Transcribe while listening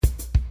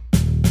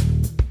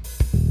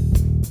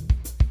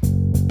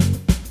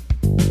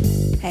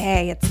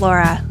Hey, it's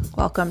Laura.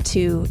 Welcome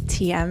to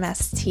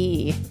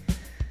TMST.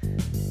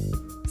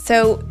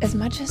 So, as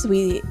much as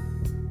we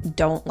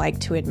don't like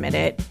to admit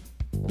it,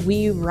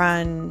 we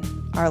run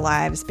our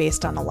lives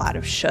based on a lot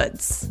of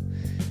shoulds.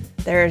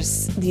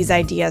 There's these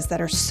ideas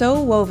that are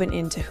so woven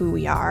into who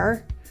we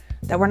are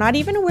that we're not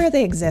even aware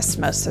they exist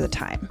most of the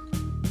time.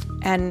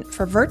 And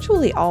for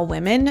virtually all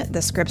women,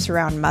 the scripts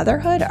around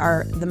motherhood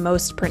are the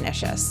most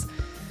pernicious.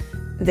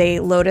 They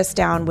load us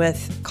down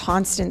with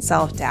constant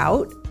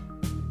self-doubt,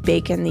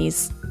 bake in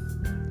these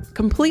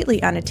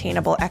completely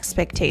unattainable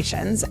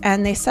expectations,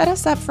 and they set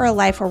us up for a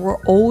life where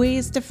we're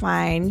always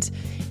defined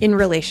in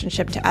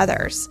relationship to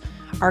others,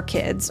 our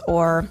kids,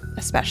 or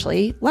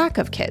especially lack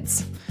of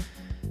kids.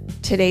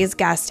 Today's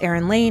guest,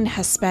 Erin Lane,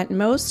 has spent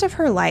most of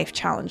her life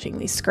challenging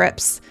these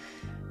scripts,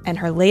 and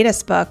her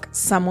latest book,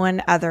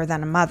 Someone Other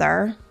Than a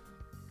Mother,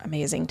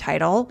 amazing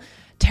title,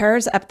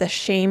 tears up the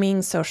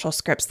shaming social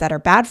scripts that are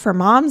bad for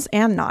moms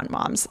and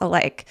non-moms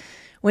alike.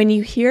 When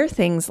you hear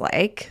things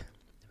like,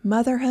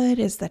 motherhood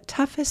is the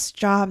toughest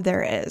job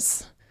there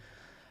is,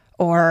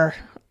 or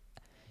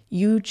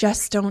you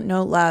just don't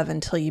know love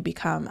until you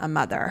become a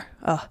mother.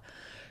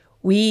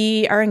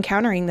 We are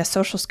encountering the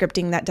social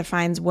scripting that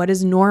defines what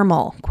is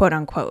normal, quote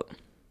unquote,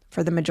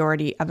 for the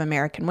majority of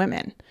American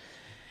women.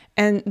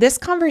 And this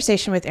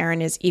conversation with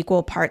Erin is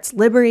equal parts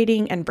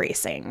liberating and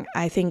bracing.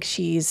 I think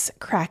she's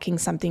cracking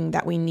something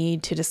that we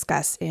need to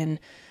discuss in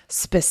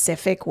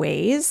specific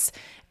ways,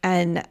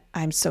 and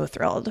I'm so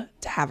thrilled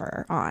to have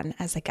her on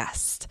as a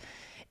guest.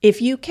 If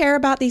you care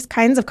about these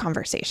kinds of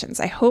conversations,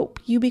 I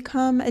hope you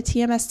become a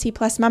TMST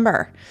Plus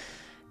member.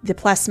 The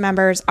Plus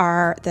members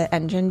are the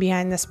engine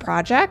behind this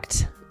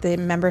project. The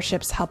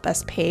memberships help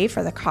us pay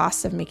for the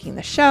costs of making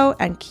the show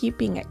and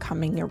keeping it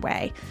coming your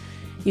way.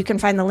 You can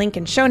find the link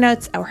in show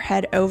notes or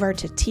head over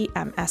to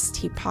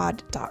tmstpod.com.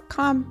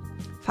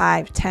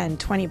 $5, $10,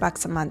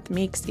 $20 a month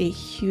makes a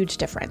huge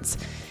difference.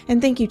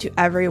 And thank you to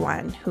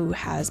everyone who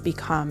has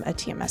become a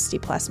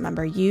TMST Plus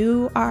member.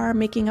 You are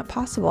making it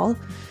possible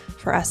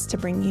for us to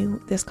bring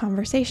you this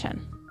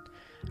conversation.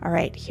 All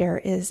right, here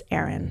is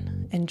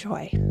Erin.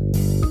 Enjoy.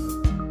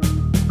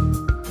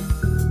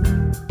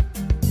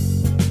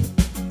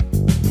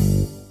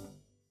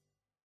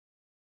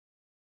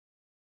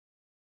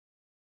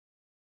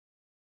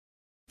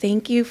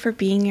 Thank you for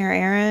being here,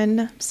 Erin.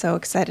 I'm so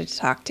excited to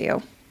talk to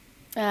you.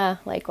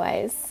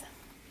 Likewise.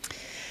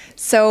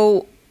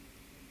 So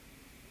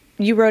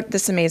you wrote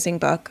this amazing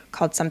book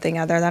called Something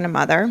Other Than a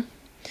Mother.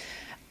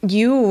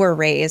 You were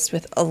raised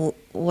with,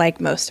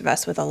 like most of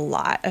us, with a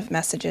lot of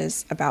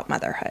messages about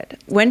motherhood.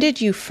 When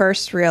did you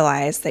first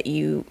realize that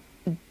you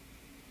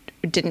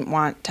didn't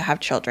want to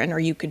have children, or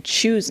you could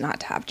choose not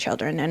to have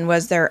children? And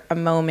was there a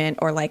moment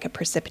or like a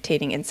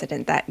precipitating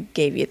incident that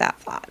gave you that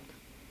thought?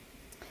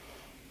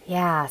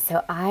 Yeah,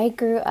 so I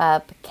grew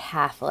up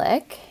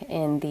Catholic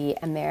in the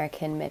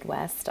American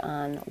Midwest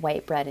on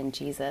white bread and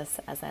Jesus,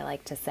 as I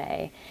like to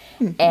say.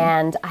 Mm-hmm.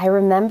 And I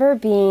remember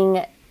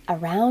being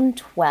around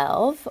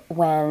 12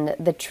 when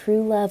the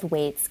True Love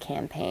Waits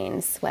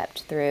campaign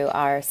swept through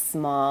our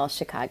small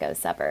Chicago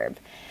suburb.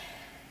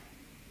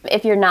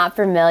 If you're not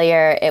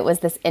familiar, it was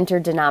this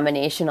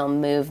interdenominational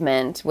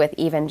movement with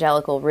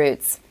evangelical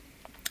roots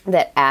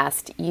that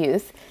asked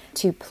youth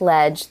to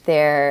pledge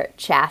their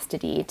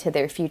chastity to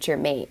their future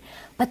mate.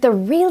 But the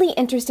really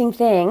interesting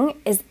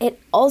thing is it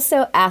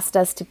also asked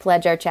us to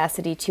pledge our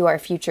chastity to our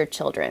future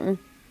children.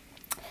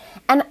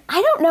 And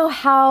I don't know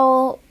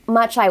how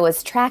much I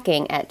was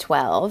tracking at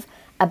 12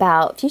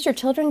 about future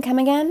children. Come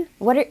again?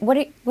 What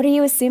are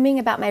you assuming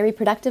about my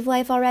reproductive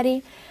life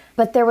already?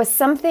 But there was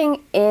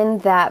something in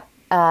that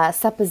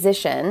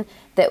supposition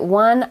that,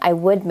 one, I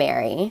would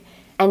marry,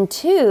 and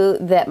two,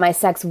 that my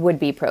sex would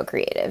be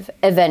procreative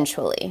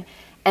eventually.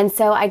 And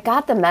so I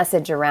got the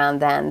message around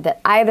then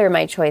that either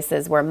my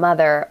choices were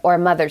mother or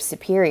mother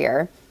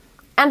superior.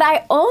 And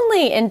I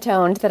only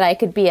intoned that I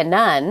could be a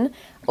nun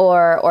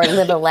or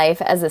live a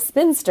life as a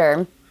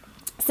spinster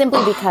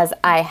simply because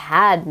I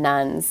had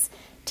nuns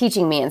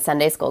teaching me in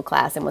Sunday school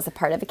class and was a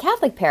part of a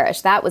Catholic parish.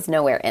 That was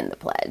nowhere in the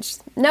pledge.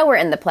 Nowhere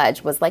in the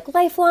pledge was like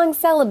lifelong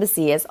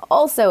celibacy is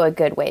also a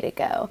good way to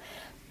go.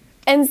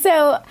 And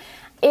so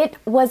it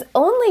was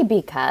only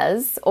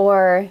because,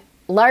 or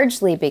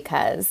largely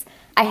because,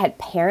 I had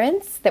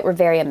parents that were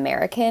very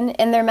American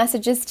in their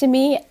messages to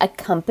me,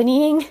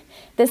 accompanying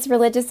this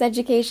religious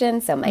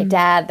education. So my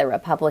dad, the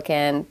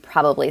Republican,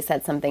 probably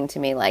said something to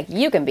me like,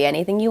 you can be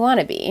anything you want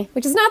to be,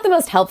 which is not the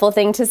most helpful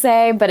thing to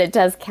say, but it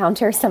does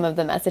counter some of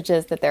the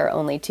messages that there are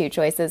only two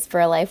choices for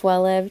a life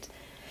well lived.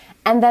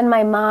 And then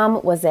my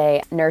mom was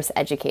a nurse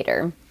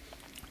educator.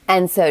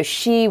 And so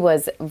she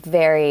was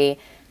very,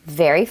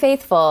 very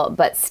faithful,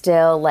 but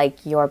still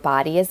like, your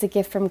body is a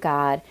gift from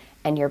God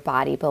and your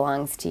body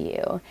belongs to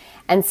you.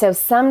 And so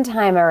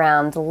sometime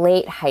around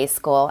late high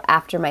school,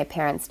 after my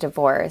parents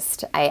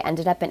divorced, I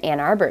ended up in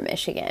Ann Arbor,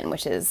 Michigan,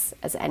 which is,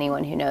 as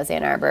anyone who knows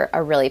Ann Arbor,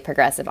 a really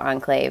progressive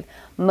enclave.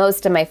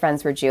 Most of my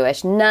friends were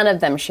Jewish. None of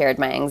them shared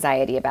my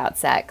anxiety about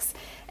sex.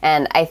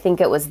 And I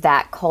think it was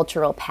that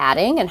cultural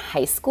padding in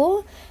high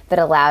school that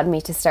allowed me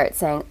to start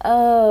saying,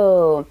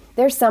 oh,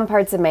 there's some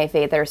parts of my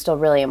faith that are still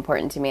really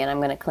important to me, and I'm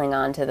going to cling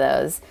on to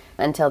those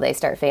until they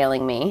start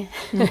failing me.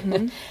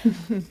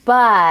 Mm-hmm.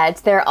 But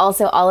there are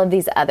also all of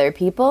these other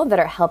people that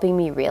are helping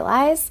me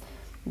realize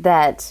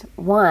that,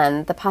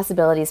 one, the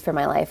possibilities for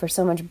my life are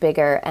so much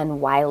bigger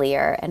and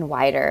wilier and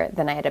wider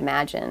than I had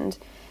imagined.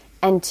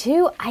 And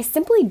two, I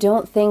simply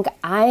don't think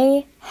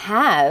I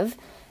have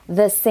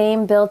the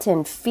same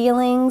built-in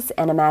feelings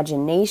and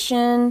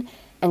imagination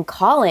and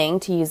calling,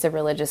 to use a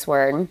religious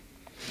word,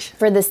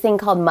 for this thing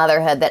called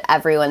motherhood that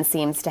everyone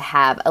seems to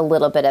have a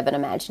little bit of an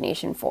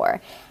imagination for.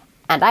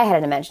 And I had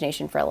an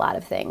imagination for a lot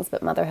of things,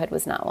 but motherhood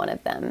was not one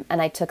of them.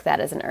 And I took that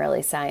as an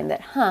early sign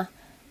that,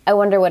 I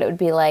wonder what it would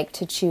be like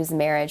to choose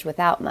marriage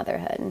without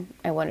motherhood.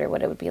 I wonder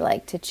what it would be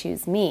like to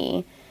choose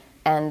me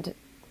and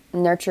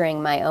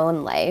nurturing my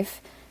own life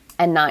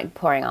and not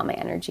pouring all my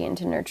energy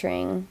into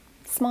nurturing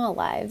small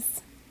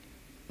lives.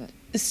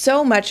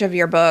 So much of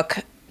your book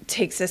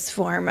takes this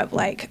form of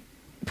like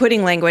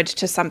putting language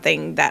to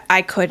something that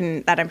I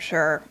couldn't, that I'm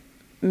sure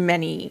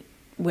many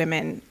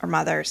women or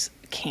mothers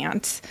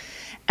can't.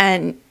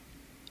 And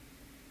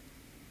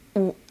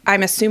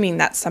I'm assuming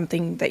that's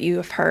something that you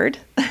have heard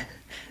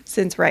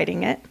since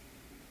writing it.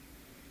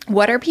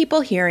 What are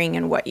people hearing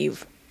in what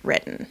you've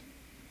written?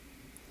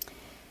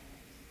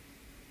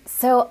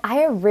 So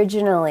I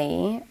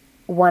originally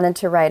wanted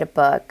to write a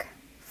book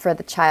for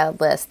the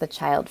childless, the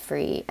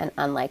child-free, and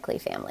unlikely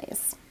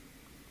families.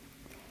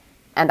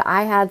 And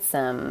I had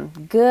some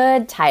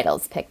good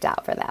titles picked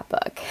out for that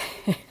book.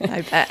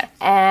 I bet.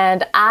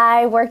 And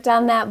I worked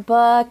on that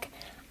book.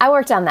 I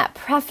worked on that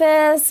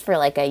preface for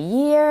like a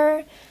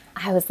year.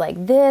 I was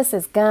like, this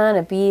is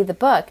gonna be the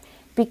book.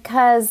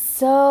 Because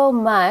so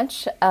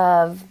much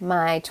of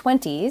my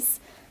 20s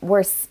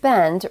were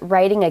spent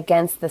writing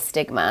against the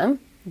stigma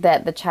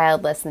that the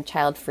childless and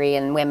child-free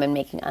and women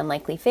making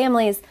unlikely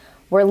families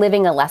were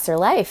living a lesser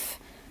life.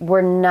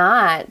 We're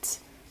not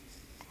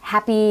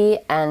happy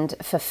and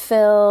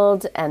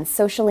fulfilled and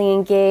socially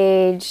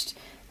engaged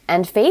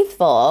and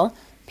faithful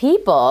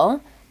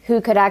people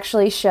who could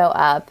actually show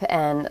up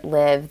and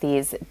live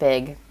these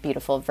big,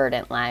 beautiful,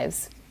 verdant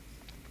lives.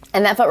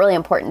 And that felt really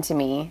important to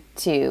me,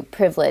 to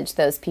privilege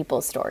those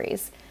people's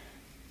stories.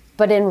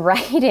 But in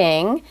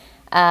writing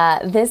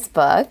this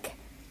book,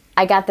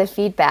 I got the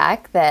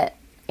feedback that,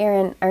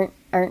 Erin,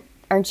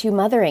 aren't you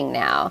mothering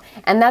now?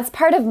 And that's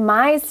part of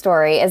my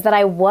story, is that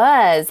I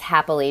was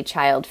happily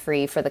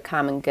child-free for the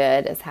common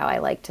good, is how I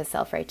like to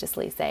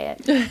self-righteously say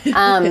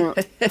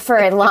it, for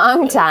a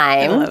long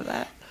time. I love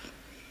that.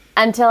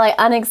 Until I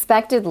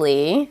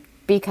unexpectedly,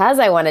 because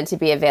I wanted to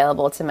be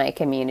available to my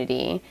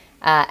community,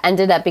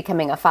 ended up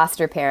becoming a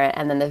foster parent.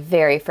 And then the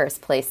very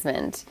first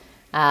placement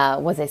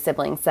was a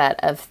sibling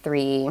set of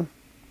 3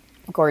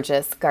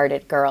 gorgeous,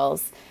 guarded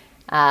girls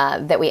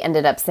that we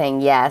ended up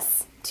saying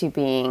yes to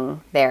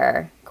being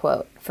their,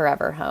 quote,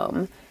 forever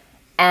home.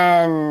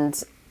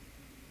 And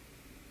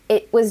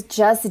it was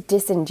just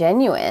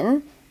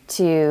disingenuous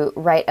to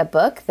write a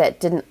book that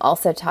didn't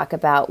also talk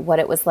about what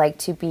it was like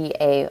to be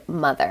a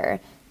mother,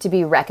 to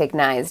be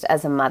recognized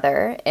as a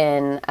mother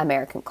in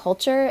American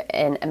culture,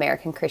 in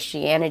American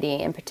Christianity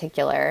in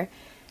particular,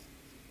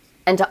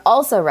 and to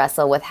also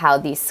wrestle with how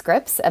these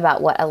scripts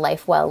about what a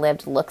life well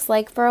lived looks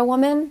like for a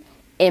woman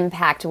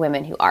impact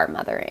women who are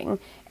mothering.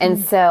 And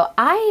so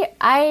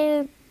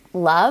I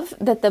love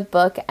that the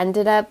book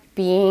ended up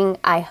being,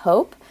 I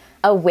hope,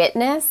 a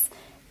witness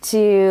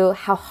to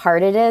how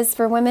hard it is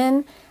for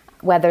women,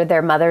 whether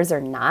they're mothers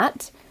or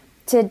not,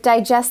 to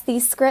digest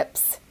these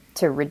scripts,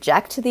 to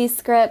reject these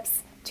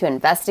scripts, to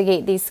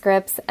investigate these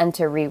scripts, and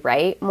to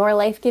rewrite more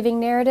life-giving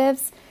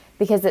narratives,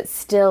 because it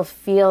still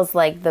feels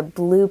like the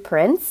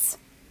blueprints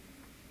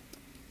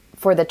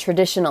for the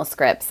traditional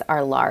scripts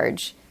are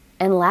large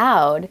and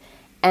loud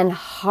and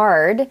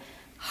hard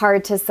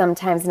to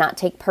sometimes not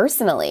take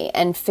personally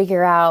and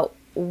figure out,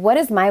 what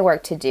is my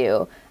work to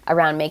do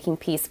around making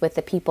peace with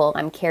the people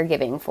I'm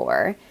caregiving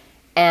for,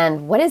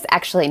 and what is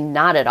actually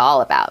not at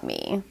all about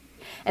me.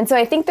 And so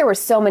I think there were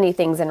so many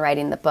things in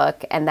writing the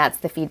book, and that's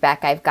the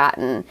feedback I've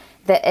gotten,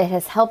 that it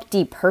has helped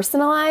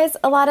depersonalize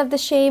a lot of the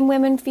shame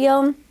women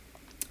feel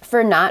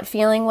for not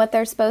feeling what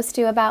they're supposed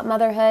to about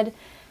motherhood.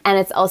 And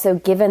it's also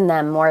given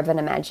them more of an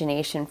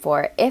imagination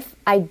for, if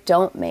I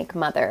don't make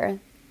mother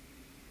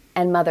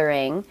and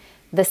mothering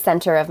the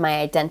center of my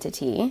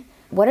identity,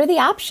 what are the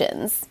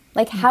options?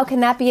 Like, how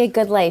can that be a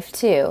good life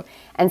too?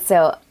 And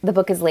so the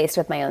book is laced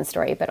with my own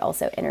story, but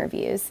also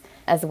interviews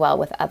as well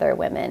with other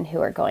women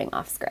who are going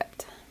off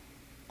script.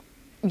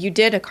 You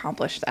did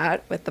accomplish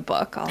that with the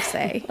book, I'll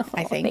say,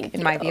 I think,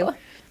 in my view.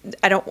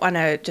 I don't want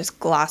to just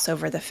gloss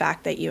over the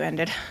fact that you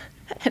ended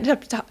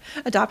up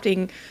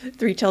adopting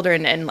 3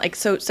 children. And like,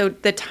 so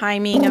the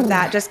timing of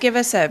that, just give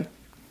us a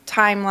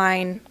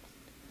timeline,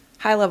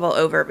 high-level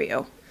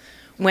overview.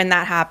 When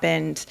that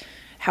happened,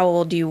 how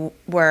old you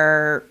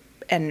were,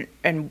 and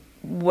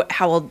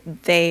how old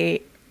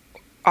they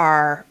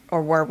are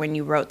or were when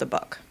you wrote the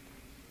book.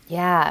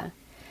 Yeah.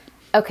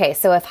 Okay,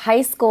 so if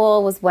high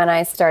school was when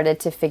I started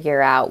to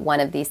figure out one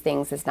of these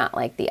things is not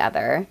like the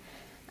other,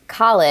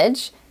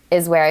 college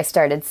is where I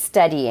started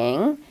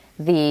studying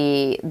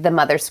the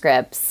mother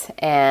scripts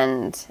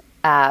and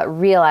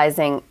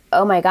realizing,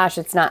 oh my gosh,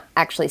 it's not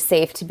actually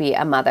safe to be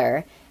a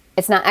mother.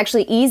 It's not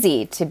actually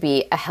easy to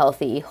be a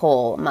healthy,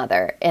 whole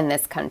mother in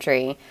this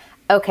country.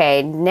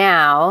 Okay,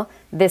 now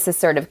this is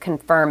sort of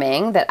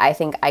confirming that I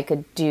think I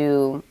could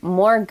do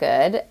more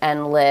good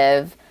and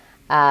live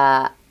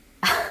a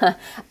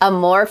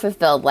more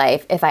fulfilled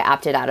life if I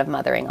opted out of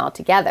mothering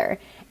altogether.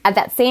 At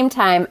that same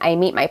time, I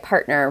meet my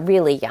partner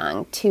really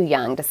young, too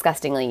young,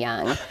 disgustingly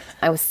young.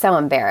 I was so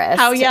embarrassed.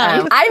 How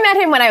young? I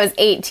met him when I was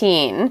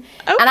 18, and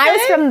I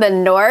was from the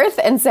north,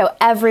 and so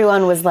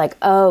everyone was like,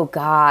 oh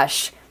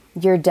gosh,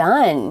 you're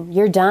done.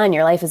 You're done.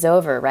 Your life is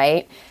over,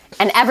 right?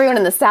 And everyone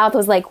in the South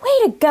was like, way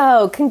to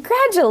go.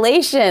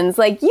 Congratulations.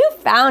 Like, you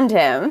found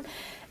him.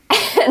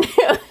 And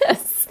it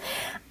was,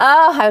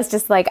 I was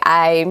just like,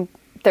 I'm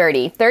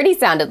 30. 30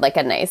 sounded like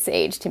a nice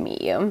age to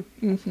meet you.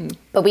 Mm-hmm.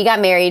 But we got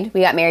married.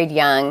 We got married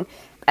young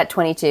at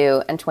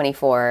 22 and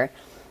 24.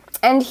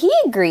 And he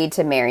agreed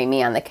to marry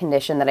me on the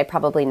condition that I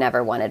probably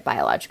never wanted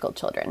biological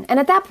children. And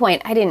at that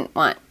point, I didn't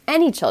want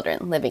any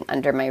children living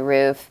under my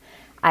roof.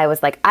 I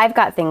was like, I've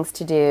got things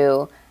to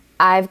do.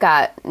 I've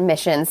got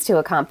missions to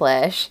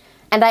accomplish.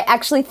 And I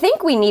actually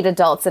think we need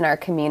adults in our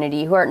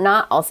community who are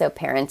not also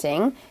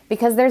parenting,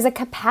 because there's a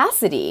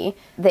capacity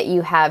that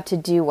you have to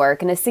do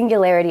work and a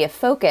singularity of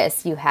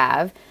focus you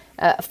have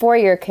for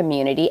your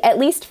community, at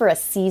least for a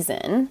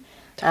season,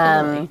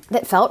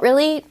 that felt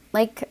really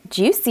like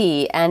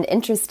juicy and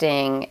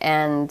interesting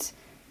and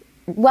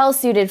well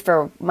suited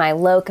for my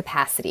low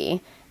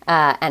capacity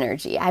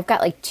energy. I've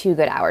got like 2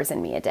 good hours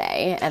in me a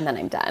day, and then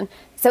I'm done.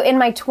 So in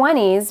my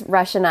 20s,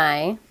 Rush and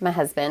I, my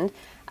husband,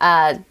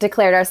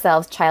 declared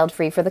ourselves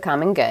child-free for the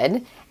common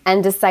good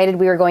and decided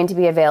we were going to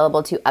be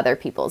available to other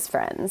people's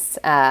friends,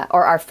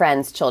 or our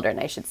friends' children,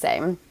 I should say.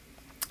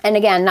 And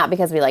again, not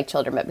because we like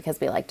children, but because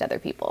we liked other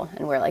people.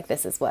 And we're like,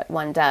 this is what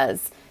one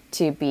does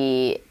to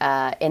be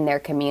in their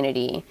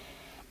community.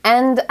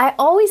 And I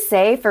always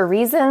say, for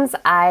reasons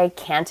I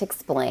can't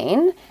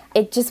explain,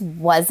 it just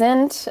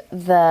wasn't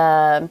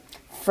the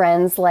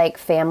friends-like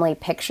family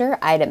picture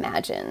I'd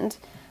imagined.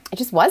 It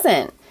just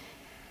wasn't.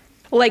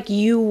 Like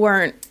you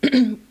weren't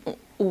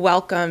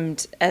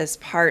welcomed as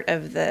part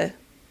of the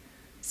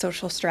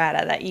social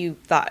strata that you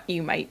thought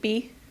you might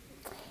be?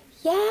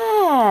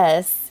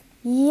 Yes.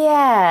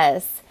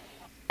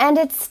 And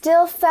it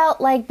still felt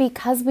like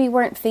because we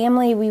weren't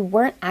family, we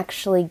weren't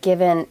actually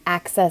given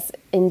access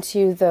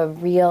into the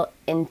real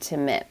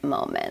intimate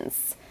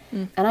moments.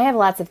 And I have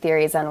lots of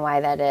theories on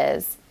why that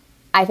is.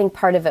 I think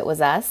part of it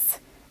was us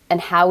and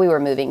how we were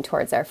moving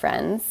towards our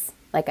friends.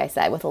 Like I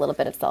said, with a little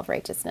bit of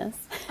self-righteousness.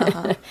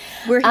 We're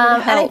here to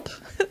help.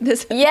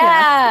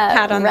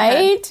 Pat on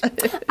right?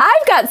 The head.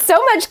 I've got so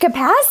much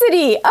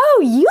capacity.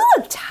 Oh, you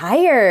look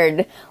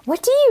tired.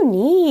 What do you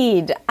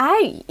need?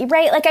 I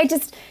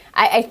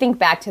think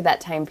back to that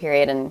time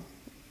period and,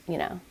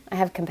 I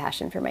have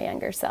compassion for my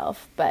younger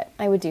self, but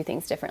I would do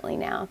things differently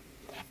now.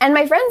 And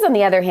my friends, on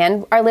the other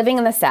hand, are living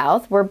in the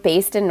South. We're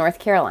based in North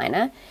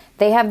Carolina.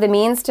 They have the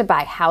means to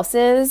buy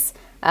houses.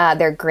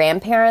 Their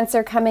grandparents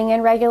are coming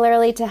in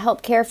regularly to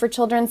help care for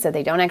children, so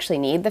they don't actually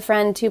need the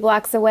friend 2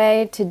 blocks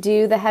away to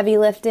do the heavy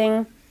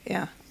lifting.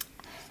 Yeah.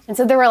 And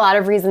so there were a lot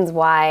of reasons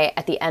why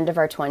at the end of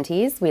our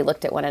 20s, we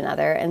looked at one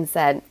another and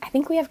said, I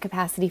think we have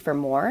capacity for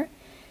more.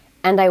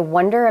 And I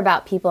wonder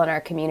about people in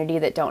our community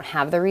that don't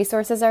have the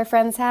resources our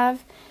friends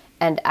have,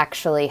 and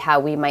actually how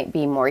we might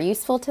be more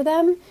useful to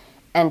them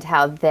and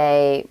how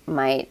they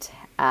might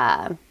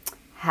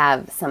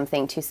have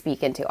something to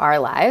speak into our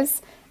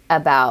lives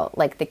about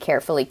like the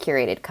carefully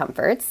curated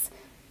comforts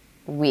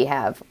we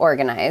have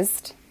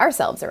organized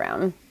ourselves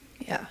around.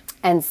 Yeah.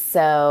 And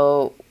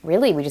so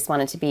really we just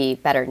wanted to be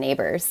better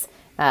neighbors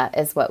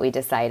is what we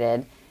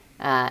decided,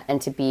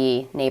 and to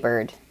be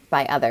neighbored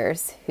by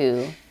others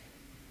who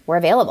were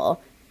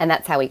available. And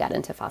that's how we got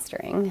into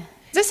fostering.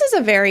 This is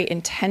a very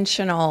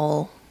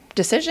intentional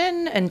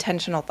decision,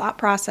 intentional thought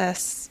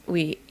process.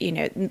 We,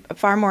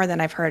 far more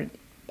than I've heard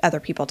other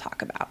people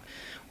talk about.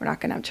 We're not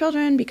going to have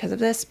children because of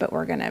this, but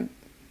we're going to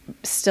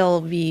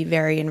still be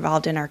very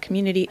involved in our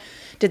community.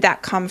 Did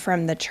that come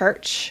from the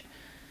church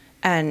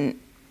and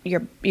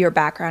your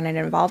background and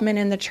involvement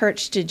in the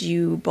church? Did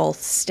you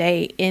both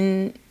stay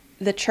in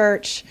the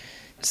church?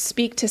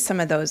 Speak to some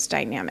of those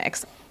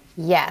dynamics.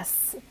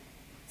 Yes.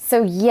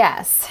 So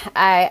yes,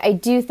 I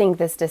do think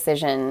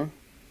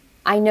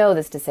I know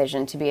this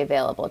decision to be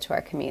available to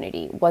our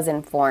community was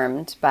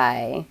informed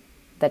by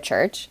the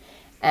church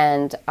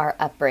and our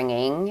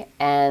upbringing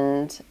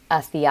and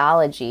a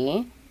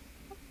theology.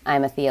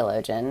 I'm a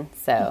theologian,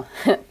 so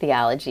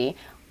theology,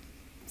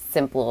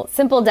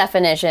 simple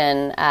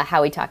definition,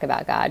 how we talk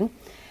about God.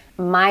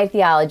 My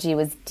theology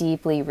was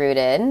deeply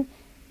rooted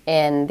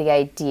in the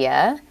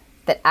idea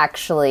that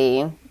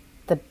actually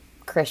the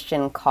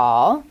Christian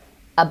call,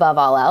 above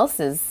all else,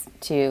 is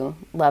to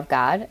love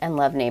God and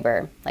love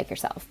neighbor like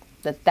yourself.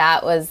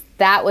 that was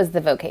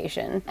the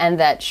vocation, and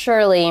that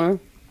surely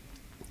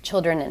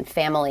children and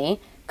family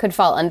could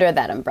fall under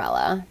that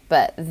umbrella,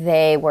 but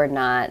they were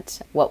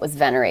not what was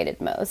venerated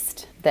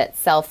most. That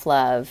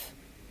self-love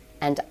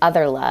and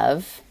other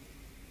love,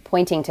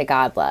 pointing to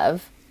God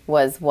love,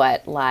 was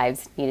what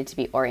lives needed to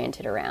be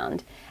oriented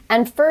around.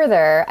 And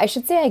further, I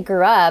should say I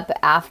grew up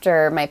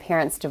after my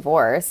parents'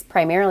 divorce,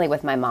 primarily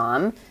with my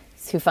mom,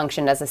 who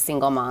functioned as a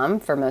single mom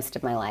for most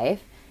of my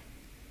life.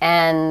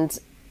 And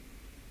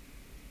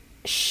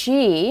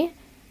she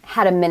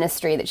had a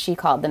ministry that she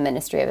called the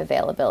Ministry of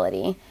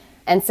Availability.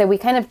 And so we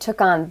kind of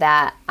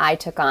I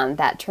took on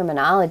that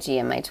terminology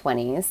in my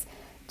 20s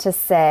to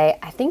say,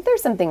 I think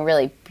there's something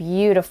really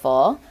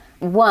beautiful,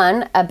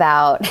 one,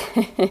 about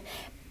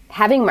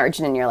having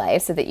margin in your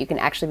life so that you can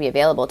actually be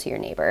available to your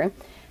neighbor.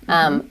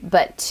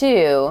 But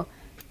two,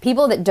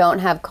 people that don't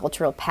have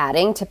cultural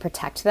padding to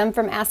protect them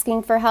from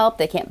asking for help,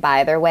 they can't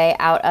buy their way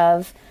out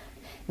of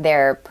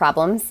their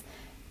problems,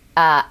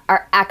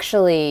 are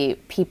actually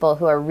people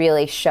who are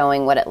really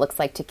showing what it looks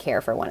like to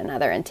care for one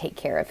another and take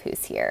care of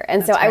who's here.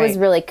 And so I was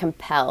really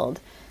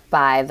compelled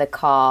by the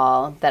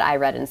call that I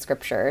read in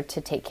Scripture to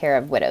take care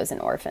of widows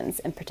and orphans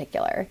in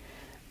particular.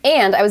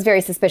 And I was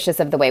very suspicious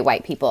of the way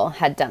white people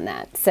had done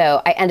that.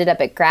 So I ended up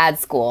at grad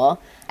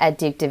school at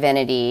Duke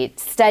Divinity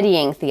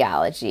studying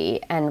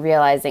theology and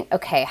realizing,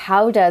 okay,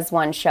 how does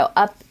one show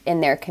up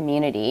in their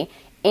community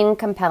in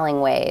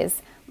compelling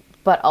ways,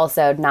 but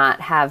also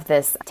not have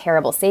this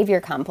terrible savior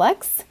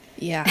complex?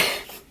 Yeah.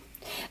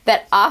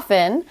 That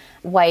often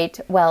white,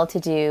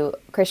 well-to-do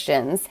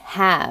Christians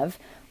have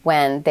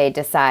when they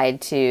decide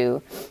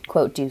to,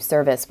 quote, do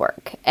service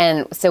work.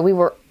 And so we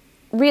were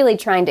really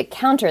trying to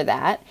counter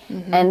that,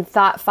 and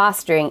thought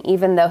fostering,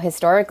 even though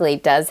historically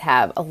does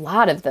have a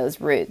lot of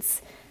those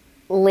roots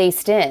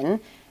laced in,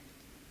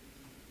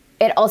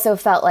 it also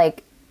felt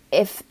like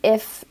if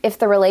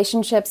the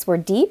relationships were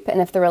deep,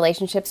 and if the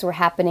relationships were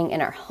happening in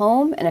our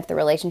home, and if the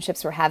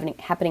relationships were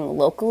happening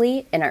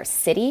locally in our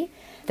city,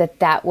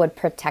 that would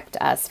protect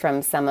us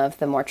from some of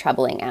the more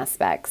troubling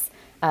aspects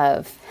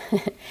of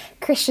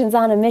Christians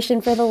on a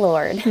mission for the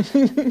Lord.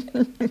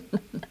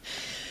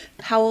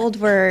 How old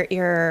were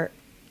your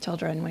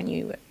children when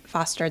you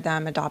fostered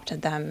them,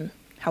 adopted them?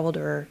 How old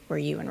were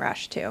you and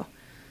Rush too?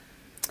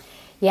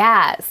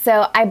 Yeah,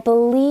 so I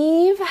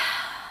believe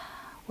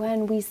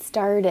when we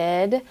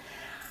started,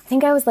 I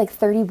think I was like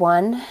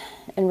 31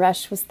 and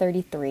Rush was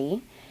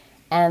 33,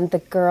 and the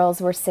girls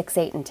were 6,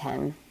 8, and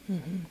 10.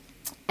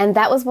 And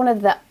that was one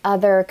of the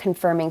other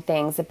confirming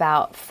things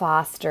about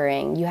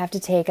fostering. You have to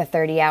take a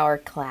 30-hour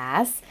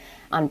class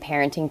on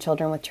parenting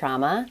children with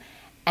trauma,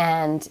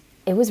 and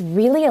it was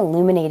really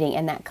illuminating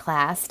in that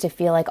class to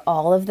feel like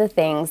all of the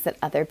things that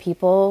other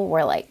people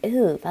were like,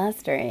 ooh,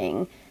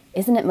 fostering,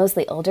 isn't it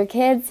mostly older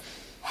kids?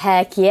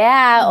 Heck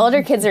yeah,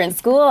 older kids are in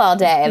school all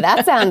day.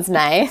 That sounds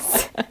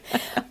nice.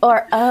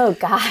 Or, oh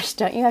gosh,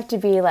 don't you have to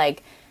be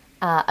like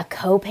a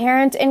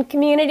co-parent in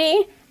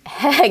community?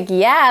 Heck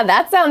yeah,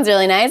 that sounds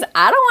really nice.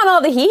 I don't want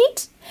all the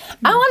heat.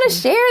 I want to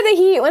share the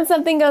heat when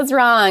something goes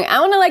wrong. I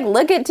want to like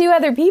look at 2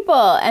 other people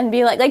and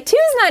be like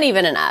two's not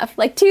even enough.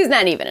 Like 2's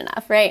not even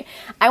enough, right?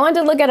 I want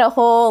to look at a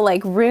whole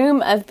like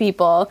room of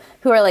people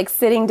who are like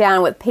sitting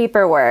down with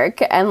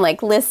paperwork and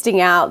like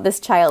listing out this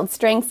child's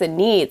strengths and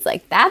needs.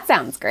 Like that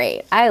sounds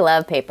great. I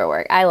love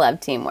paperwork. I love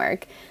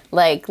teamwork.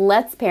 Like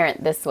let's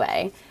parent this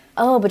way.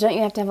 Oh, but don't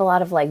you have to have a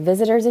lot of like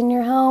visitors in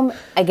your home?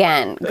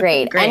 Again,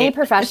 great. Any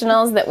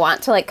professionals that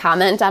want to like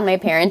comment on my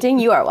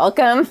parenting, you are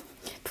welcome.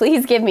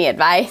 Please give me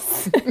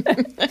advice.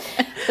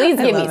 Please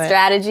give me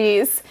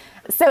strategies.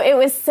 So it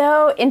was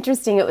so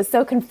interesting. It was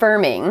so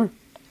confirming,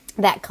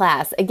 that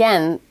class.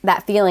 Again,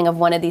 that feeling of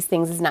one of these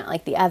things is not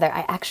like the other.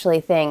 I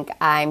actually think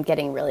I'm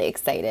getting really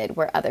excited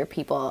where other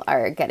people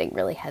are getting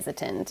really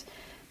hesitant.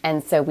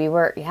 And so we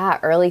were,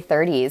 early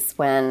 30s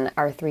when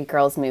our 3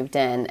 girls moved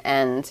in,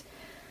 and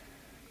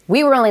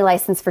we were only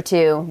licensed for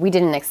 2. We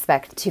didn't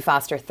expect to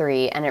foster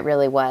 3, and it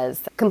really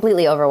was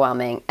completely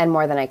overwhelming and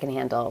more than I can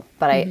handle.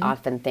 But I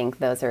often think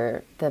those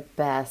are the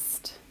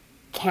best,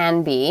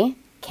 can be,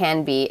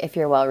 if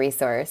you're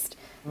well-resourced,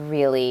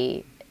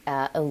 really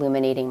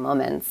illuminating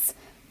moments.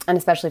 And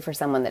especially for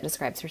someone that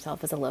describes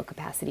herself as a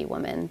low-capacity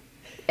woman.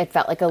 It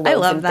felt like a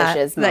loaves and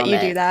fishes moment. I love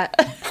that you do that.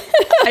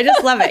 I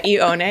just love it.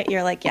 You own it.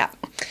 You're like,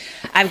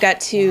 I've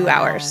got 2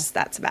 hours.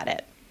 That's about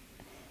it.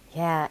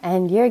 Yeah,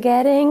 and you're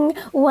getting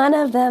one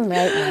of them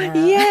right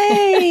now.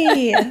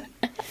 Yay!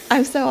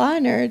 I'm so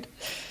honored.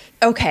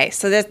 Okay,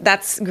 so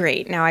that's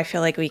great. Now I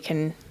feel like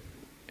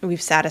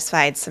we've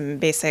satisfied some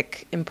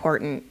basic,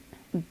 important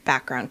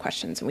background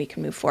questions, and we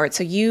can move forward.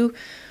 So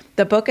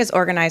the book is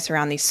organized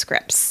around these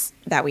scripts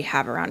that we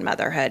have around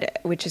motherhood,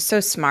 which is so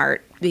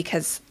smart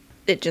because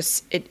it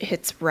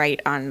hits right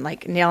on,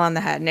 like, nail on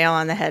the head, nail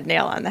on the head,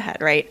 nail on the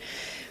head, right?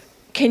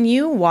 Can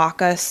you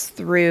walk us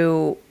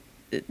through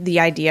the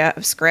idea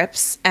of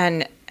scripts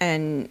and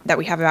that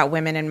we have about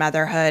women and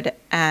motherhood,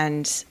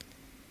 and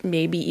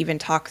maybe even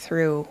talk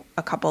through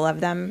a couple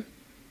of them?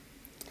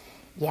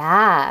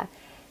 Yeah.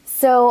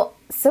 So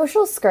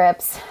social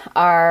scripts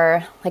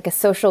are like a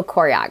social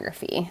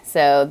choreography.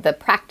 So the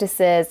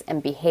practices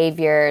and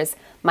behaviors,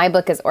 my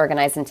book is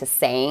organized into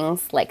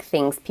sayings, like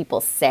things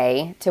people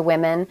say to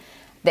women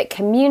that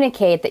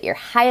communicate that your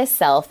highest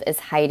self is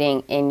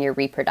hiding in your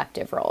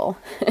reproductive role.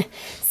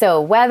 So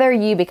whether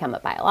you become a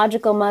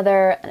biological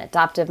mother, an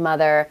adoptive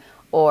mother,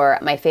 or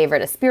my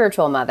favorite, a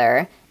spiritual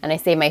mother, and I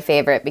say my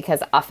favorite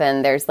because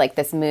often there's like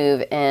this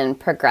move in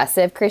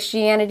progressive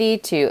Christianity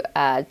to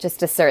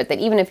just assert that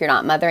even if you're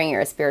not mothering,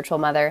 you're a spiritual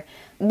mother,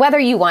 whether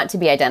you want to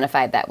be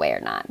identified that way or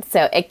not.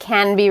 So it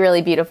can be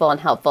really beautiful and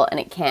helpful, and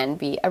it can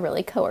be a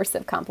really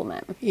coercive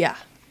compliment. Yeah.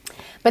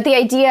 But the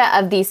idea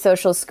of these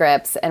social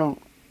scripts, and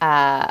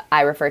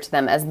I refer to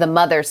them as the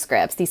mother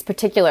scripts, these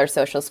particular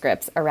social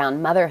scripts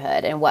around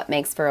motherhood and what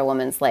makes for a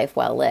woman's life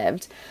well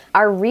lived,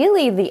 are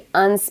really the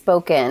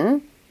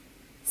unspoken,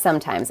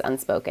 sometimes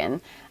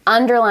unspoken,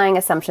 underlying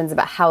assumptions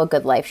about how a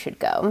good life should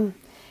go.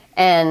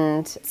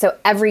 And so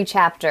every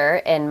chapter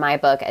in my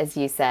book, as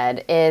you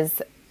said,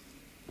 is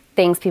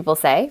things people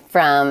say,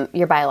 from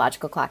your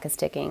biological clock is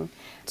ticking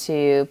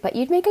to, but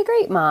you'd make a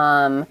great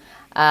mom,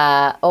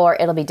 or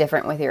it'll be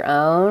different with your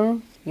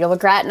own. You'll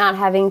regret not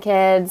having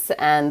kids,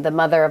 and the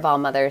mother of all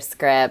mother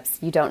scripts,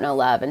 you don't know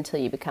love until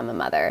you become a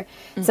mother.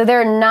 Mm-hmm. So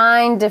there are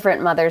 9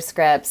 different mother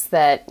scripts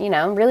that,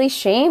 really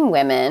shame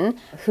women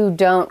who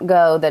don't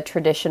go the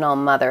traditional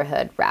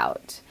motherhood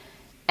route.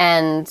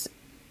 And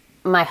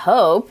my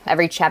hope,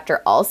 every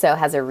chapter also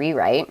has a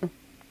rewrite,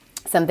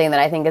 something that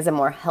I think is a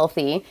more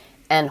healthy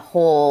and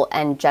whole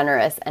and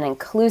generous and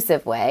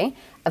inclusive way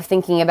of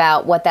thinking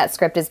about what that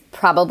script is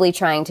probably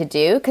trying to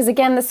do. Because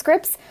again, the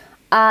scripts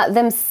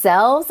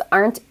themselves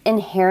aren't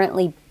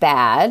inherently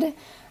bad.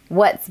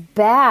 What's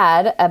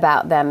bad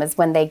about them is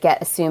when they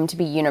get assumed to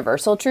be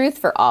universal truth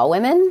for all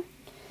women.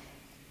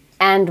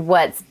 And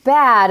what's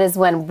bad is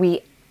when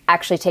we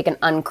actually take an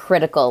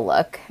uncritical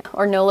look,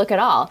 or no look at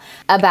all,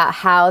 about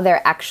how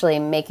they're actually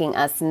making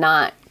us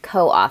not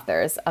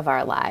co-authors of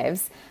our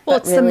lives. Well,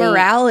 it's really the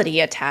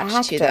morality attached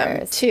actors. To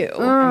them,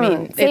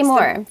 too.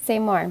 Say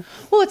more.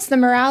 Well, it's the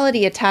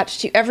morality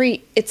attached to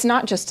it's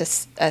not just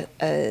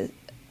a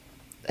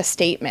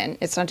statement.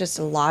 It's not just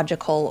a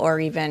logical or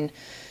even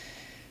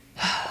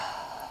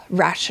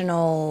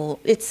rational.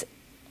 It's,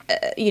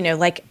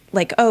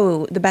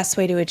 the best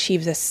way to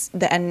achieve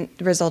the end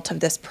result of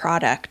this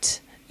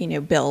product,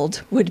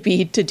 build would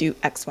be to do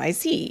X, Y,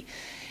 Z,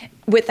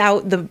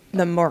 without the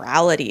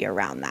morality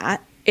around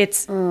that.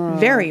 It's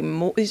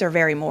these are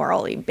very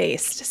morally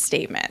based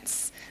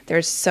statements.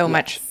 There's so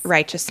much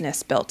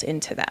righteousness built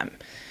into them.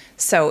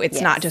 So it's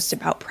not just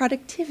about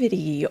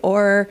productivity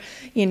or,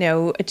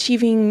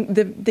 achieving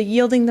the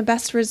yielding the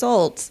best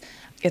results.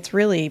 It's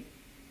really,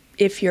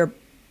 if you're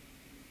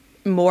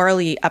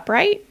morally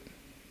upright,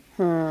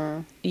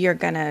 you're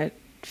going to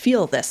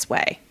feel this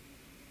way.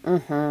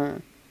 Mm-hmm.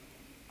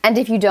 And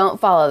if you don't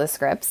follow the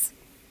scripts,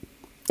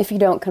 if you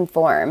don't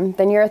conform,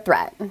 then you're a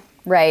threat,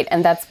 right?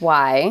 And that's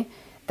why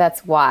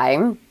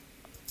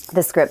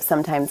the scripts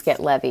sometimes get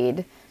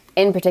levied,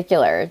 in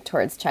particular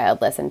towards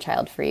childless and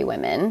child-free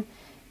women,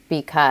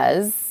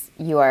 because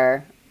you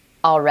are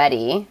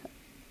already,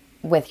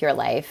 with your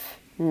life,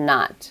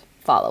 not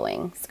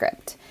following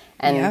script.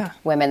 And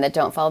women that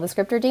don't follow the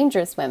script are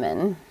dangerous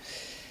women.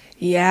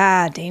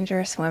 Yeah,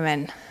 dangerous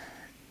women.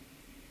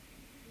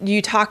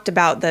 You talked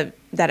about that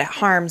it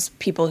harms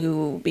people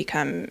who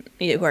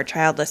who are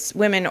childless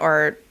women,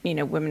 or,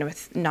 women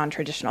with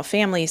non-traditional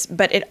families,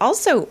 but it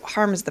also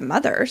harms the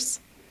mothers.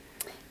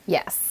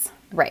 Yes,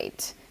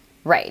 right.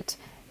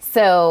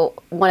 So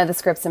one of the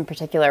scripts in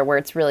particular where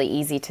it's really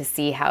easy to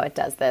see how it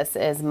does this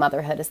is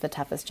motherhood is the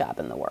toughest job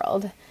in the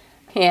world.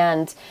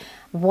 And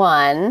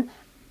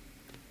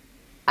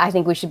I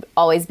think we should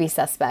always be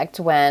suspect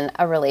when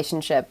a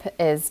relationship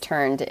is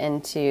turned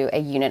into a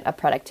unit of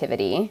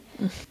productivity.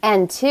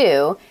 And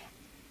 2,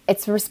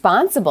 it's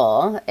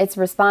responsible,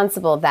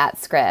 that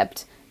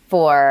script,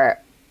 for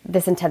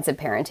this intensive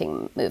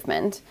parenting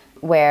movement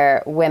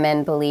where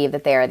women believe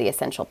that they are the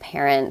essential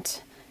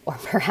parent, or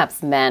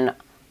perhaps men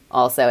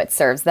also. It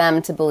serves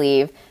them to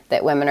believe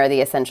that women are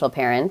the essential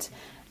parent,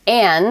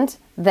 and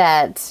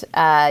that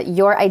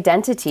your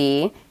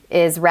identity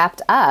is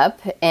wrapped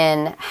up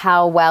in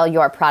how well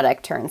your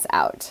product turns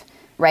out,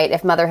 right?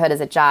 If motherhood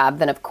is a job,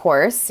 then of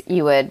course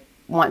you would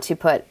want to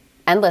put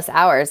endless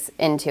hours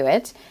into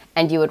it,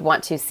 and you would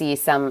want to see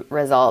some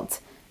result,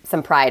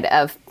 some pride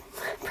of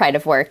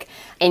work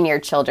in your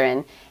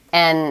children.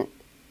 And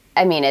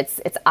I mean,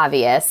 it's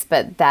obvious,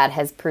 but that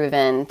has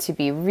proven to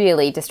be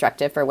really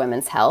destructive for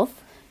women's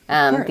health.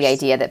 The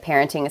idea that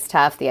parenting is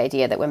tough, the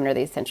idea that women are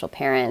the essential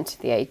parent,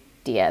 the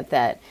idea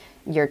that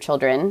your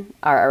children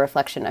are a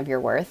reflection of your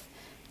worth.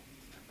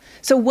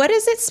 So what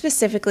is it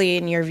specifically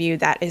in your view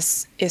that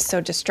is so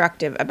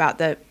destructive about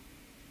the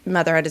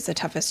motherhood is the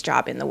toughest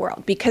job in the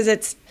world? Because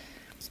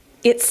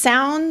it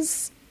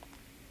sounds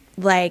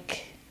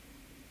like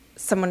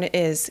someone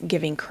is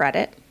giving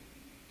credit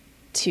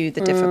to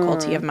the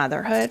difficulty of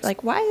motherhood.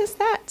 Like, why is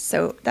that?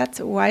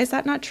 Why is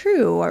that not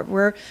true? Or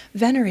we're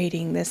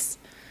venerating this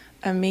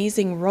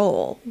amazing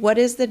role. What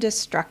is the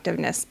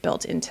destructiveness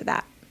built into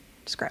that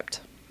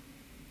script?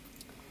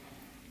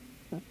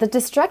 The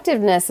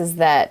destructiveness is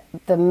that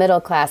the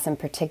middle class in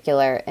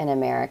particular in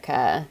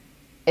America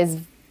is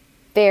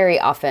very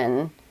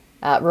often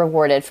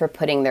rewarded for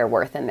putting their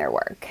worth in their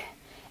work.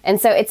 And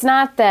so it's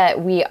not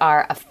that we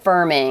are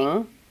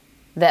affirming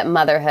that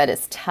motherhood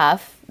is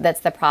tough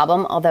that's the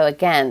problem, although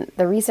again,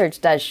 the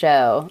research does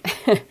show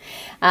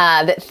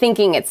that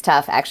thinking it's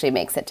tough actually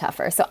makes it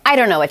tougher. So I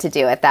don't know what to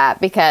do with that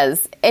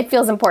because it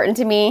feels important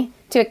to me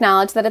to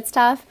acknowledge that it's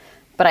tough,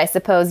 but I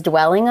suppose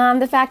dwelling on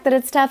the fact that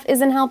it's tough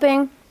isn't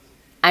helping.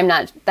 I'm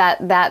not,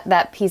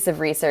 that piece of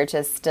research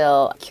is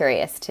still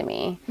curious to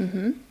me.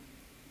 Mm-hmm.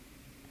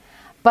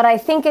 But I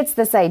think it's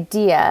this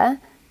idea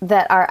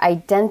that our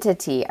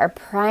identity, our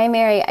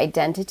primary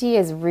identity,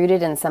 is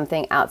rooted in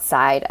something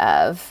outside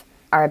of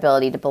our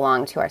ability to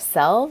belong to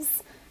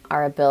ourselves,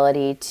 our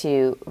ability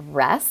to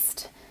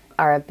rest,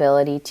 our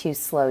ability to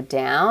slow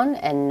down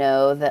and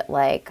know that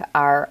like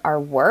our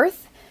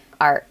worth,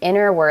 our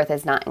inner worth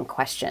is not in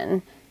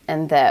question,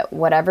 and that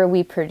whatever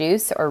we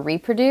produce or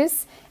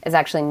reproduce is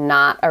actually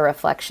not a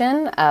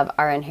reflection of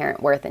our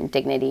inherent worth and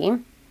dignity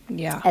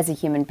as a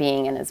human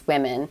being and as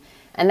women.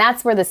 And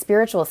that's where the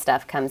spiritual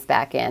stuff comes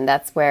back in.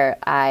 That's where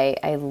I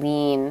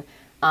lean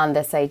on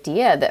this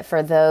idea that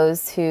for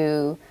those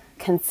who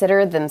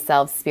consider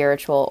themselves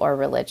spiritual or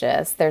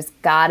religious, there's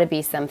got to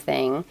be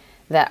something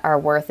that our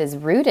worth is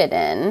rooted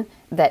in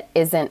that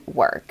isn't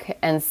work.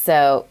 And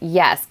so,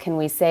 yes, can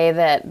we say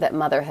that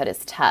motherhood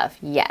is tough?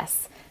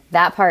 Yes.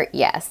 That part,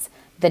 yes.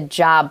 The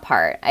job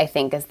part, I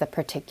think, is the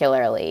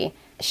particularly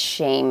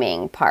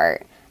shaming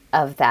part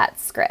of that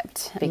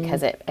script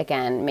because it,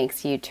 again,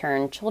 makes you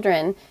turn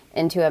children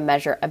into a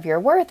measure of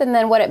your worth. And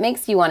then what it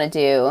makes you want to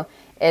do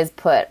is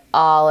put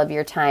all of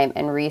your time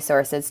and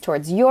resources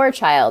towards your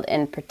child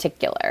in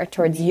particular,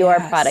 towards your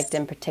product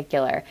in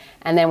particular.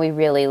 And then we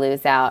really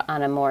lose out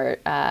on a more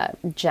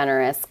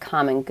generous,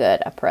 common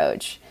good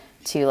approach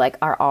to like,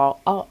 are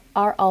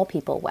all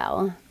people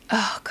well?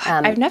 Oh,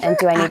 God. I've never and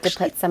do I need to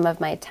put some of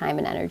my time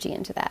and energy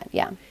into that?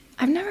 Yeah.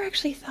 I've never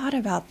actually thought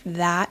about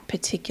that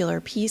particular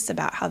piece,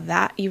 about how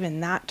that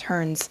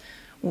turns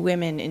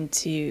women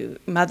into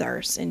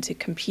mothers, into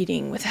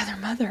competing with other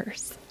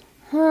mothers.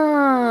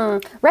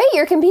 Right,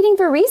 you're competing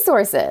for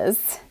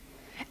resources.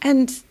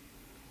 And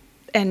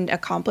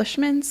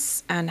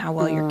accomplishments and how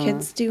well your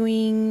kid's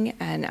doing.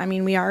 And I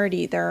mean,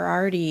 there are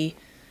already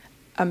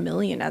a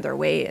million other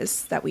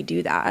ways that we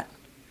do that.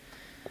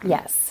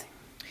 Yes.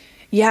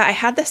 Yeah, I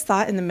had this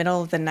thought in the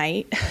middle of the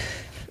night,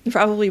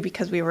 probably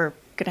because we were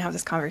going to have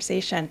this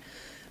conversation,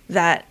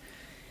 that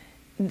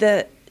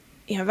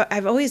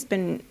I've always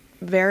been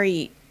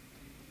very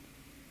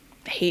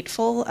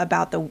hateful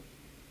about the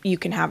you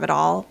can have it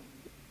all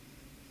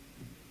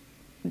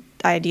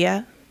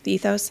idea, the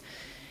ethos,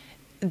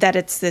 that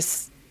it's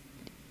this,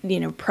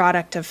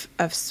 product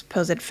of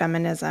supposed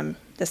feminism,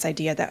 this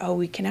idea that,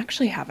 we can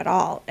actually have it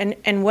all.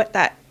 And what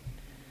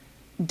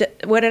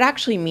it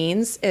actually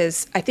means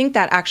is, I think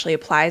that actually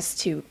applies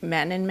to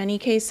men in many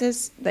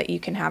cases, that you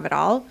can have it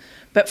all.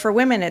 But for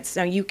women, it's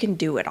no, you can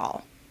do it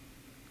all.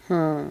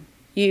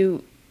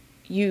 You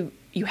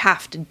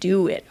have to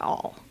do it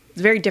all.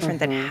 It's very different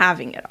than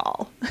having it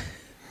all.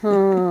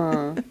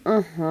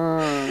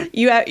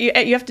 You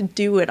have to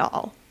do it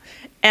all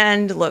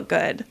and look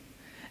good,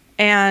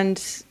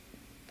 and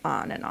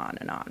on and on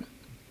and on.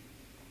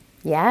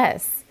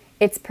 Yes,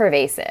 it's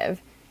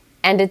pervasive,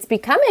 and it's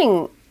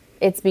becoming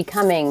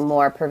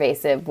more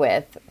pervasive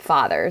with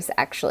fathers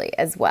actually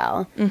as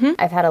well. Mm-hmm.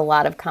 I've had a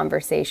lot of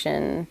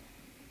conversation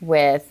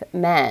with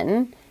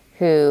men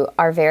who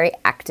are very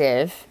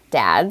active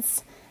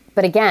dads,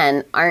 but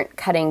again, aren't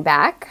cutting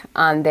back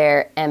on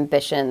their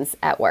ambitions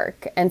at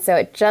work. And so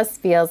it just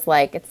feels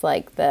like it's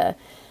like the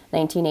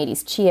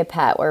 1980s Chia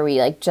Pet, where we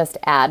like just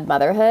add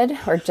motherhood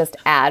or just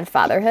add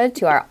fatherhood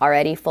to our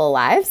already full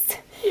lives.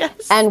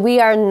 Yes. And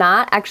we are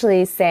not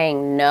actually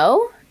saying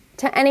no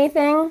to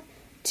anything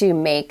to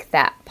make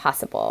that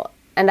possible.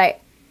 And I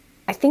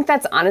think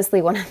that's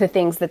honestly one of the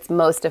things that's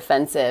most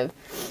offensive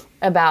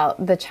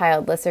about the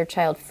childless or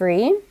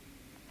child-free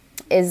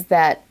is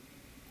that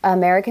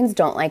Americans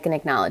don't like an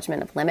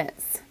acknowledgement of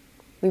limits.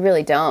 We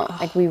really don't.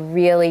 Like, we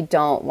really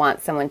don't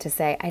want someone to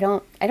say, I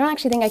don't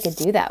actually think I could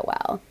do that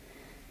well.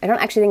 I don't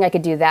actually think I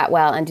could do that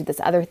well and do this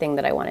other thing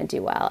that I want to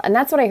do well. And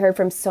that's what I heard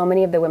from so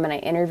many of the women I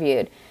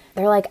interviewed.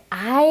 They're like,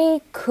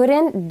 I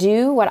couldn't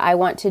do what I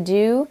want to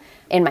do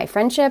in my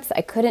friendships.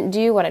 I couldn't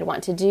do what I'd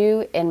want to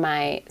do in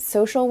my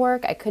social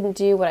work. I couldn't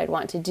do what I'd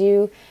want to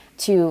do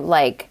to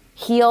like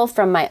heal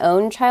from my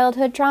own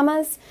childhood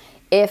traumas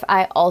if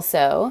I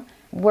also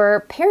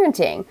were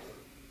parenting.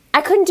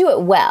 I couldn't do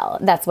it well.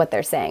 That's what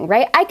they're saying,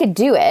 right? I could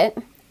do it.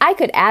 I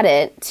could add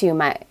it to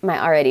my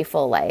already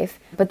full life,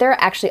 but there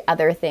are actually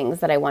other things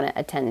that I want to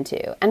attend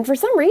to. And for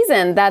some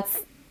reason,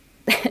 that's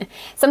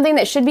something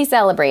that should be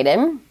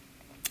celebrated.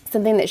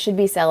 Something that should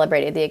be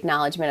celebrated, the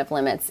acknowledgement of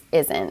limits,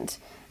 isn't.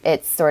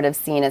 It's sort of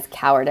seen as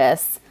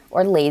cowardice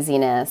or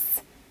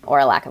laziness or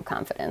a lack of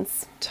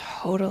confidence.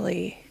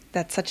 Totally.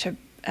 That's such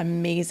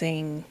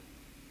amazing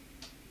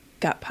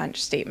gut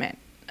punch statement.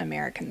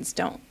 Americans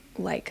don't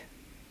like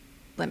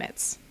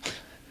limits.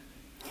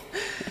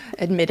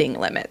 Admitting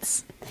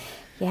limits.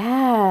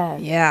 Yeah.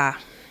 Yeah.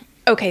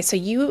 Okay, so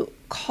you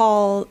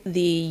call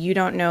the "you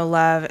don't know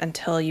love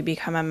until you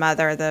become a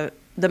mother"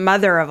 the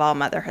mother of all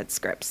motherhood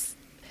scripts.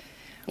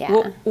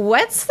 Yeah.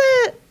 What's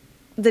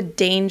the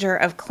danger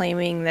of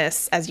claiming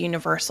this as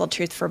universal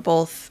truth for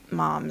both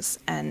moms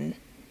and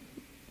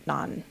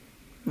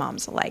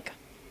non-moms alike?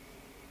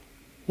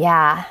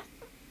 Yeah.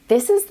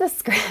 This is the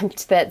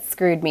script that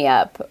screwed me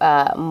up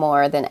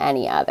more than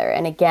any other.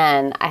 And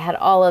again, I had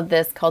all of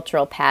this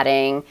cultural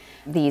padding,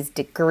 these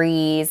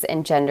degrees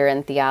in gender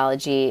and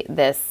theology,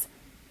 this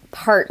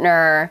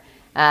partner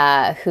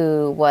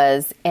who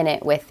was in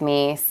it with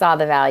me, saw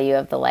the value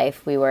of the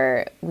life we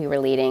were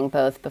leading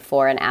both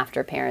before and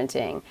after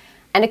parenting,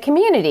 and a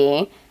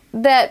community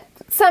that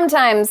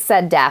sometimes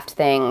said daft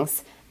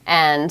things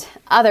and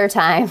other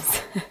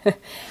times,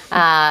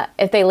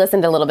 if they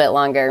listened a little bit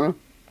longer,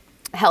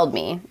 held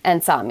me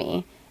and saw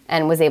me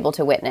and was able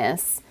to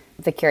witness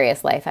the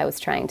curious life I was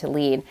trying to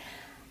lead.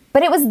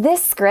 But it was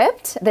this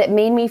script that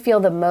made me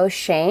feel the most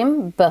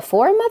shame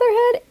before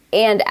motherhood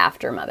and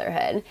after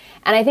motherhood.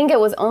 And I think it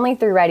was only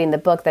through writing the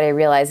book that I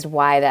realized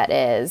why that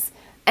is.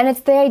 And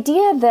it's the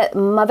idea that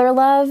mother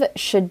love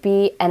should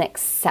be an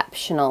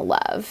exceptional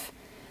love.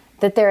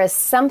 That there is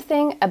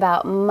something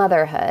about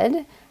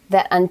motherhood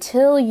that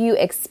until you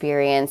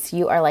experience,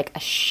 you are like a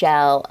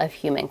shell of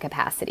human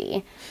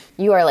capacity.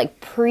 You are like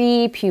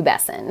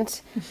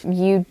prepubescent.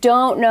 You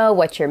don't know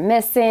what you're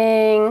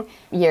missing.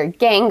 You're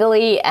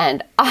gangly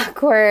and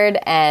awkward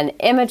and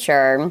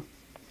immature.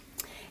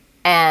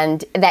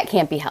 And that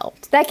can't be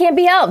helped. That can't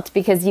be helped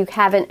because you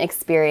haven't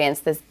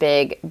experienced this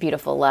big,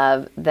 beautiful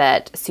love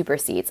that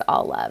supersedes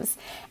all loves.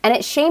 And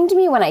it shamed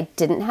me when I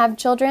didn't have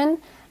children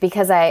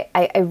because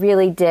I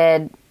really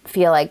did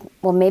feel like,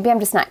 well, maybe I'm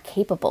just not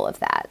capable of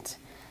that.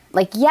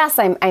 Like, yes,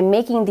 I'm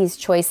making these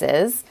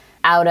choices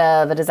out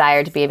of a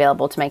desire to be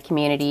available to my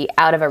community,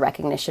 out of a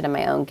recognition of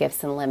my own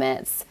gifts and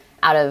limits,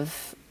 out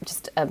of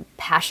just a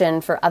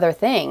passion for other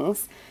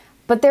things.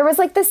 But there was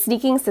like this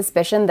sneaking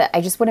suspicion that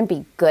I just wouldn't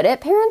be good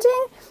at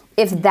parenting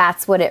if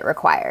that's what it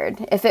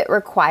required. If it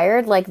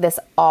required like this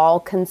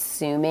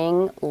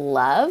all-consuming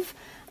love,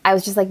 I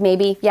was just like,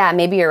 maybe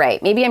you're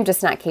right. Maybe I'm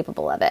just not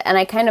capable of it. And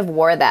I kind of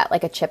wore that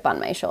like a chip on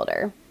my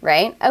shoulder,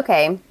 right?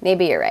 Okay,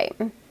 maybe you're right.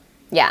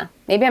 Yeah,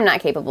 maybe I'm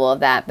not capable of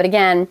that. But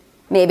again,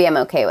 maybe I'm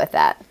okay with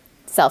that.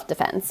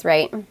 Self-defense,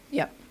 right?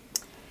 Yep.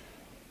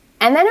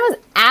 And then it was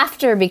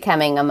after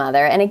becoming a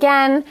mother. And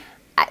again,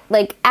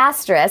 like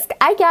asterisk,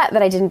 I get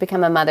that I didn't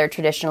become a mother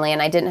traditionally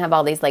and I didn't have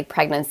all these like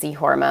pregnancy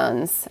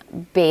hormones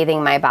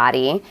bathing my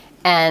body.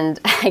 And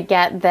I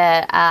get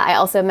that I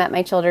also met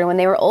my children when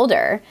they were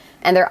older.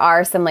 And there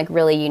are some like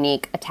really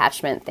unique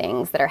attachment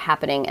things that are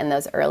happening in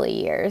those early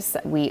years.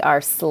 We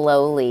are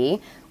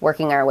slowly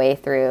working our way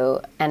through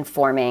and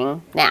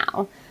forming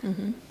now.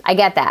 Mm-hmm. I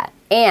get that.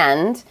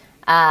 And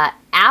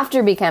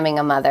after becoming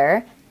a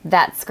mother,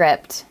 that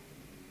script,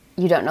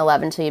 you don't know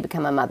love until you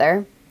become a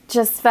mother,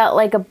 just felt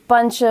like a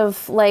bunch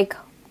of like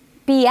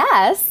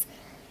BS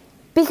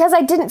because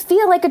I didn't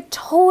feel like a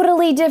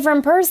totally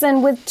different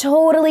person with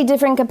totally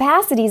different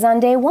capacities on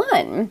day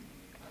one.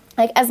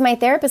 Like, as my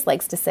therapist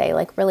likes to say,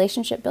 like,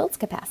 relationship builds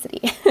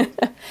capacity.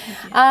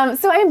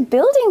 So I'm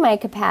building my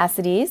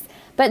capacities,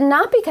 but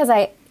not because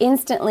I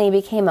instantly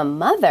became a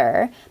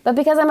mother, but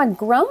because I'm a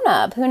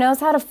grown-up who knows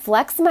how to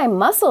flex my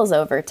muscles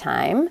over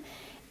time.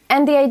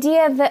 And the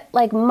idea that,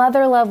 like,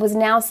 mother love was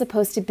now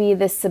supposed to be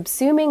this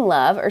subsuming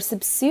love or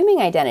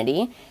subsuming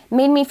identity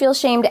made me feel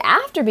shamed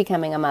after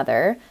becoming a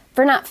mother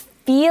for not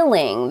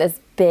feeling this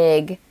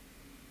big,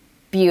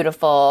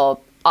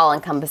 beautiful,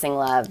 all-encompassing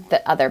love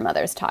that other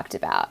mothers talked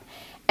about.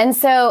 And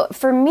so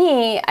for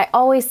me, I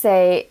always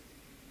say,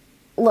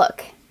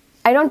 look,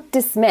 I don't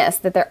dismiss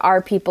that there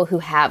are people who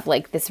have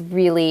like this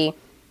really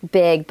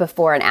big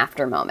before and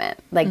after moment.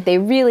 Like they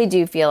really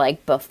do feel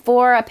like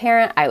before a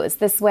parent, I was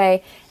this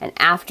way, and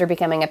after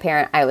becoming a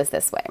parent, I was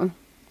this way.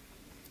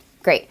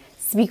 Great.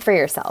 Speak for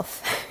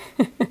yourself.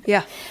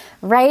 Yeah.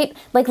 Right?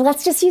 Like,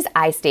 let's just use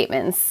I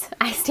statements.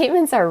 I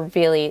statements are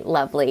really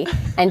lovely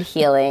and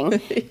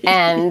healing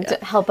and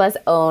help us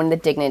own the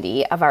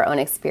dignity of our own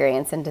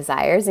experience and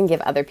desires and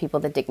give other people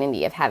the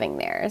dignity of having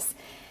theirs.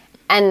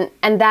 And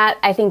that,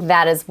 I think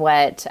that is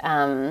what,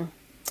 that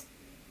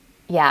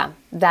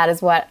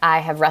is what I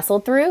have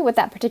wrestled through with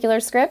that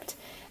particular script.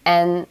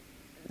 And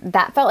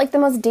that felt like the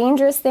most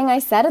dangerous thing I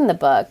said in the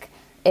book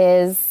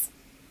is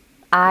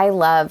I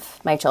love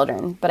my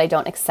children, but I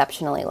don't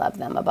exceptionally love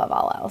them above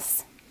all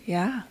else.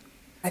 Yeah.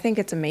 I think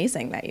it's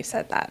amazing that you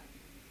said that.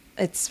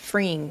 It's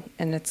freeing,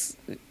 and it's,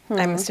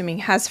 I'm assuming,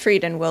 has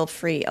freed and will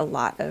free a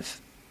lot of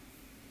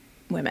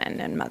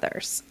women and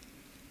mothers.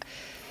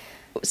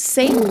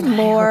 Say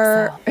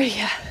more. So.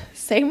 Yeah.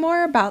 Say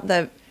more about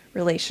the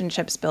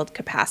relationships build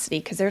capacity,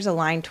 because there's a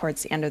line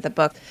towards the end of the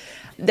book.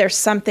 There's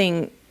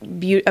something,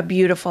 a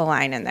beautiful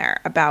line in there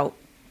about,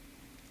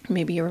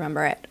 maybe you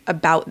remember it,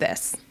 about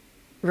this.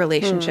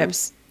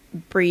 Relationships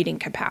breeding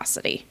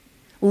capacity.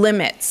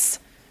 Limits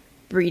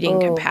breeding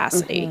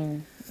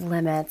capacity.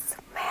 Limits.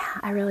 Man,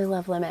 I really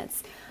love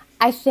limits.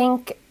 I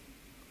think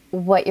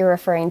what you're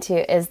referring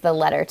to is the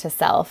letter to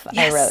self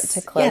I wrote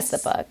to close the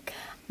book.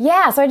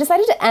 Yeah, so I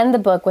decided to end the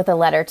book with a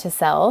letter to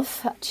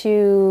self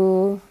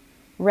to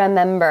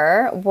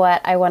remember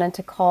what I wanted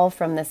to call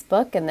from this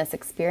book and this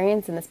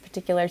experience in this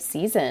particular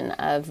season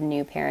of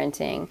new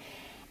parenting.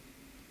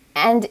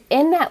 And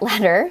in that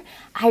letter,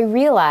 I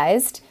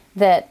realized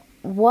that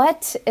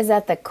what is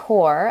at the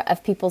core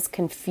of people's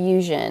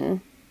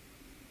confusion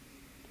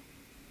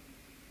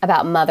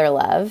about mother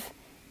love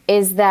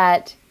is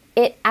that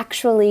it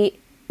actually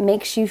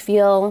makes you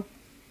feel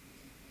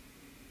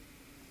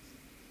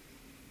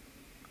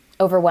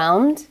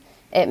overwhelmed.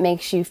 It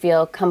makes you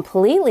feel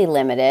completely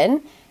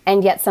limited.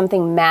 And yet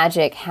something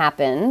magic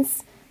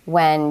happens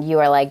when you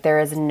are like, there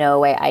is no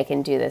way I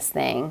can do this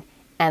thing.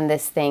 And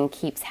this thing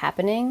keeps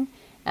happening.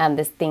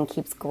 This thing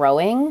keeps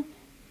growing.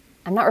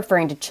 I'm not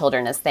referring to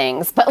children as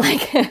things, but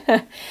like...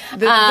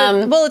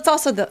 well, it's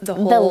also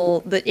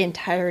the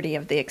entirety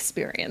of the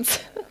experience.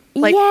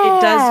 Like,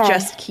 it does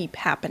just keep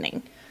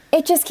happening.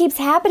 It just keeps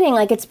happening.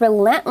 Like, it's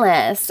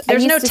relentless.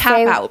 There's no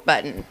tap out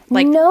button.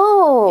 Like,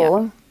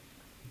 no. Yeah.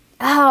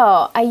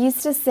 Oh, I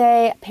used to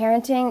say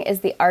parenting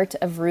is the art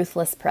of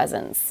ruthless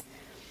presence.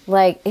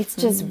 Like, it's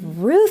just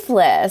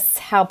ruthless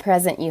how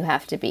present you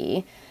have to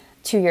be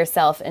to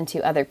yourself and to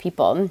other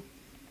people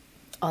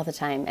all the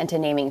time, and to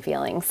naming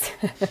feelings.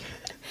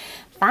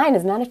 Fine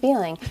is not a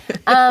feeling.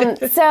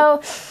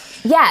 So,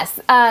 yes.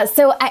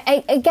 So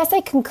I guess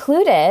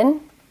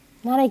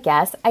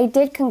I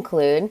did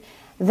conclude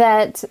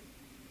that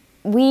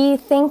we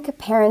think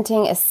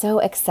parenting is so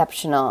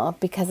exceptional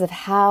because of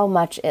how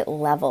much it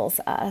levels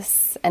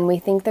us. And we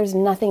think there's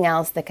nothing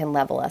else that can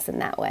level us in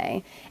that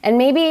way. And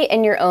maybe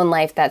in your own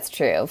life, that's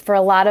true. For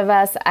a lot of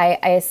us, I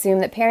assume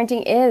that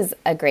parenting is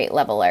a great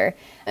leveler,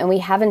 and we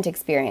haven't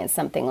experienced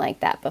something like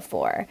that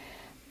before.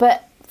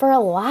 But for a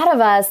lot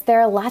of us,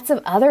 there are lots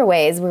of other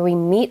ways where we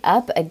meet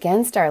up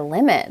against our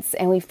limits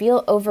and we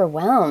feel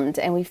overwhelmed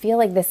and we feel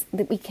like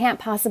that we can't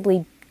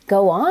possibly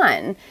go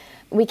on.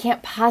 We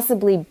can't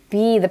possibly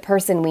be the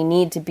person we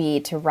need to be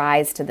to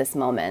rise to this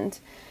moment.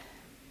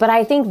 But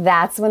I think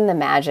that's when the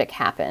magic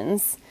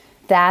happens.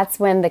 That's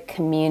when the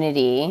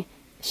community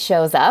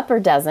shows up or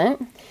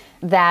doesn't.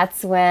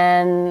 That's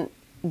when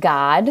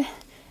God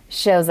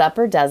shows up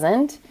or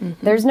doesn't.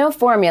 Mm-hmm. There's no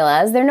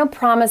formulas. There are no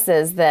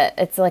promises that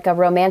it's like a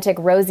romantic,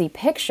 rosy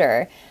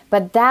picture.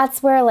 But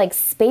that's where like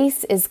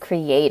space is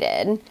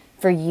created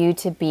for you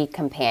to be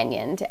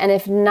companioned. And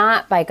if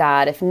not by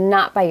God, if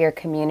not by your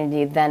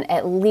community, then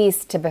at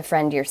least to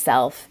befriend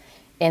yourself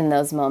in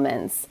those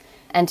moments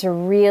and to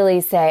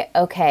really say,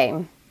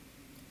 okay,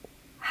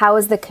 how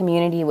is the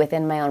community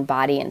within my own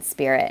body and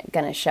spirit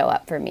going to show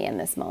up for me in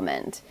this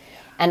moment?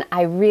 And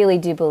I really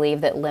do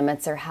believe that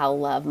limits are how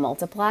love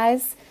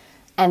multiplies,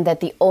 and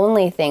that the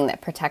only thing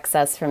that protects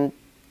us from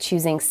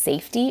choosing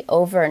safety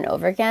over and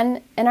over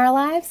again in our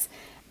lives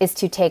is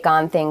to take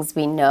on things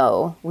we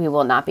know we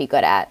will not be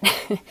good at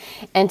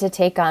and to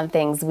take on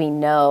things we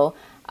know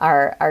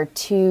are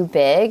too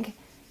big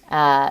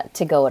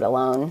to go it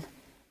alone.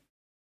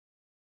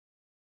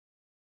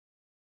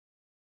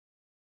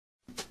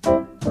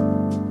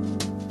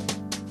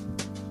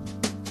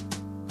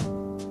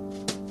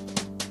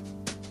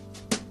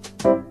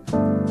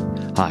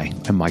 Hi,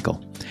 I'm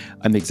Michael.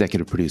 I'm the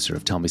executive producer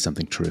of Tell Me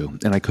Something True,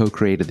 and I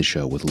co-created the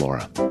show with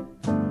Laura.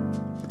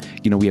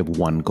 You know, we have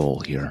one goal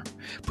here: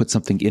 put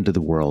something into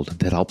the world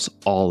that helps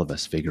all of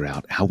us figure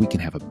out how we can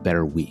have a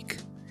better week.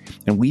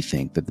 And we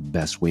think that the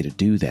best way to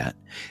do that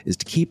is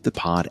to keep the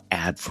pod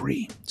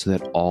ad-free so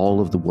that all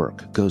of the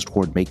work goes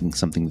toward making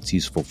something that's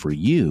useful for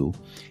you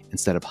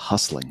instead of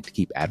hustling to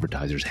keep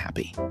advertisers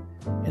happy.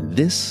 And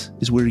this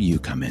is where you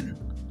come in.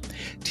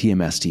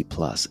 TMST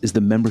Plus is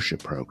the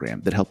membership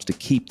program that helps to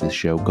keep this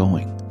show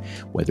going.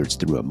 Whether it's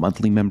through a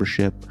monthly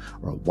membership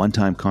or a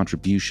one-time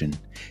contribution,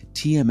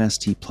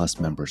 TMST Plus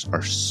members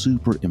are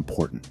super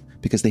important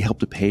because they help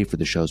to pay for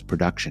the show's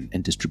production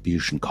and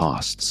distribution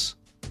costs.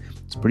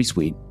 It's pretty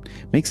sweet,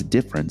 makes a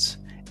difference,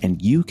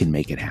 and you can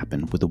make it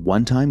happen with a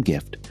one-time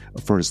gift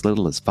for as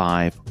little as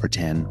 $5 or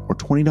 $10 or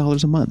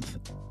 $20 a month.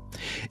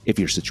 If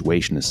your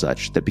situation is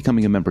such that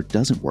becoming a member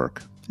doesn't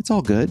work, it's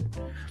all good.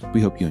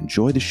 We hope you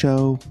enjoy the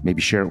show,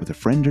 maybe share it with a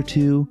friend or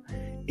two,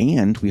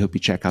 and we hope you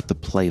check out the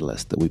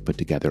playlist that we put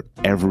together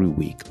every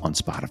week on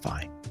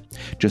Spotify.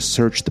 Just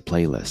search the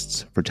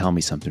playlists for Tell Me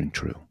Something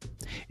True.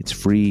 It's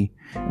free,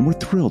 and we're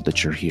thrilled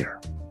that you're here.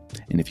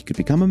 And if you could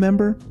become a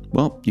member,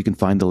 well, you can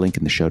find the link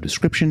in the show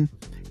description.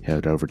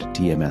 Head over to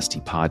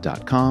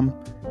tmstpod.com.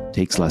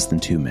 Takes less than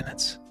 2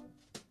 minutes.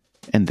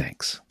 And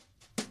thanks.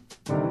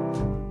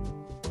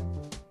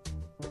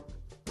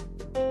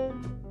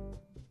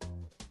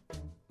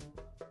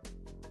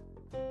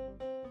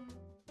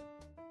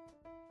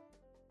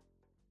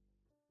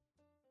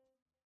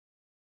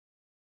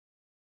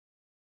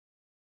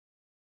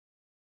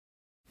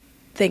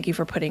 Thank you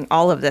for putting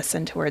all of this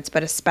into words,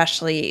 but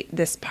especially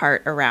this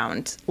part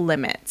around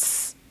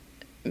limits.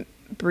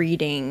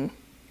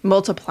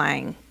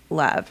 multiplying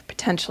love,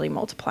 potentially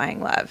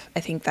multiplying love. I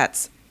think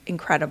that's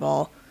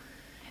incredible.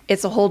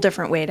 It's a whole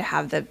different way to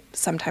have the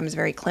sometimes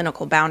very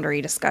clinical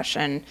boundary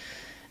discussion.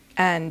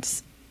 And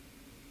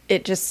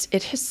it just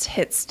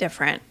hits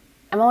different.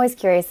 I'm always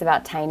curious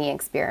about tiny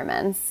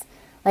experiments.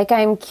 Like,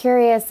 I'm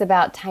curious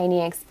about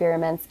tiny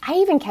experiments. I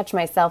even catch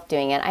myself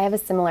doing it. I have a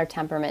similar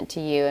temperament to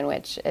you in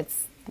which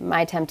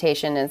my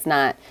temptation is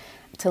not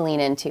to lean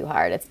in too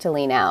hard. It's to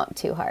lean out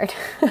too hard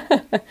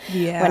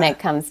when it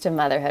comes to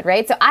motherhood,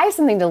 right? So I have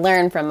something to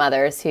learn from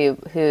mothers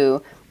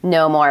who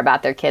know more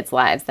about their kids'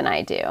 lives than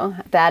I do.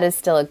 That is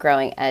still a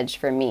growing edge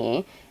for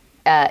me,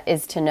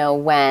 is to know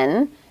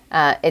when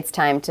it's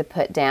time to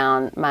put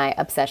down my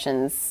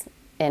obsessions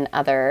in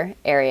other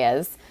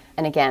areas.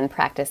 And again,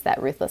 practice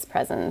that ruthless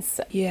presence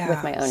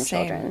with my own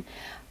children.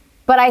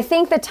 But I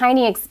think the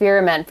tiny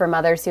experiment for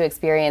mothers who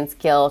experience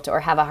guilt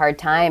or have a hard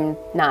time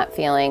not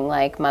feeling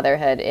like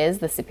motherhood is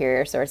the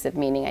superior source of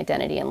meaning,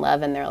 identity, and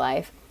love in their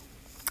life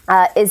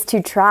is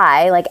to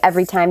try, like,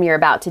 every time you're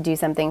about to do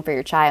something for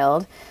your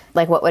child,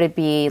 like, what would it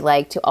be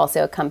like to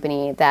also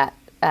accompany that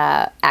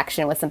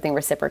action with something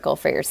reciprocal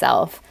for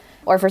yourself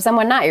or for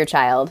someone not your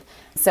child?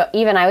 So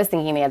even I was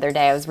thinking the other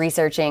day, I was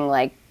researching,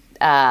 like,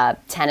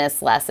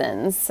 tennis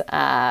lessons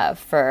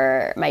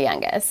for my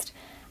youngest.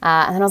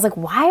 And then I was like,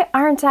 why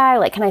aren't I,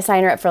 like, can I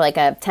sign her up for, like,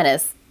 a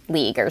tennis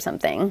league or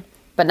something,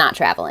 but not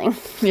traveling?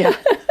 Yeah.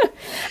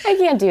 I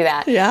can't do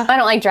that. Yeah. I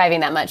don't like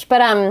driving that much.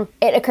 But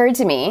it occurred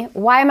to me,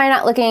 why am I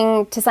not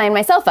looking to sign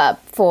myself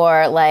up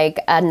for, like,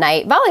 a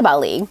night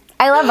volleyball league?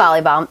 I love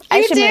volleyball.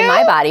 I should move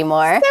my body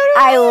more. So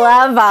I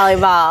love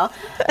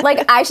volleyball.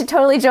 Like, I should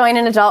totally join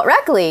an adult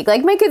rec league.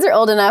 Like, my kids are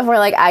old enough where,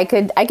 like, I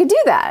could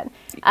do that.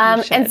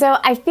 And so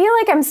I feel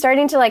like I'm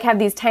starting to, like, have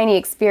these tiny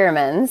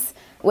experiments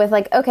with,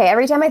 like, okay,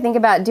 every time I think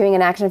about doing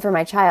an action for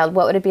my child,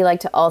 what would it be like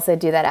to also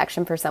do that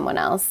action for someone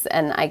else?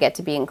 And I get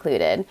to be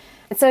included.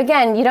 And so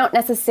again, you don't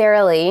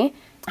necessarily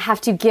have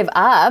to give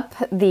up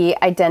the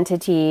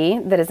identity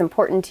that is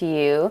important to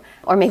you,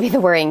 or maybe the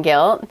worrying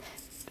guilt.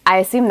 I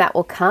assume that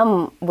will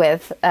come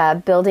with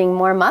building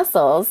more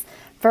muscles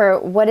for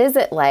what is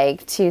it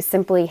like to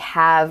simply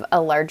have a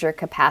larger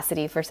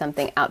capacity for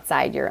something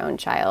outside your own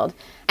child.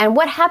 And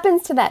what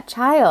happens to that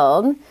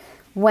child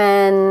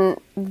when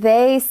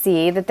they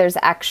see that there's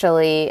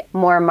actually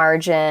more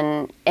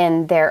margin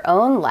in their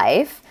own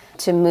life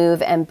to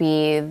move and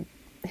be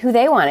who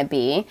they want to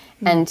be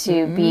and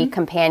to be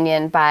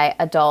companioned by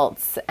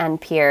adults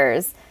and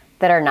peers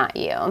that are not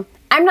you.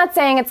 I'm not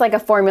saying it's like a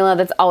formula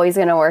that's always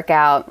going to work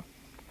out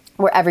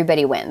where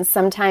everybody wins.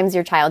 Sometimes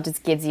your child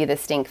just gives you the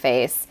stink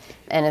face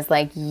and is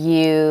like,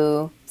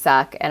 you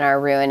suck and are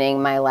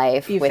ruining my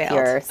life with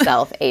your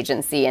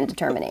self-agency and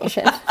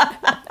determination.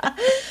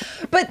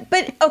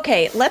 But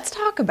okay, let's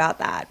talk about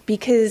that,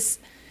 because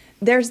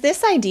there's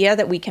this idea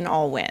that we can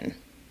all win.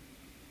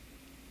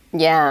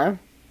 Yeah.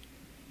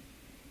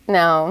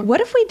 No.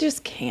 What if we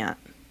just can't?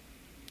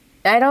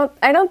 I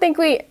don't think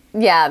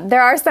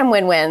there are some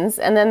win-wins,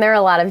 and then there are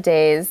a lot of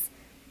days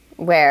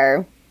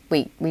where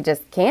we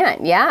just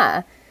can't.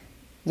 Yeah.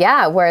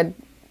 Yeah, where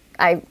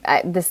I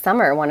this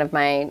summer,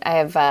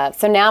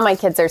 so now my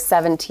kids are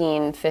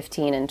 17,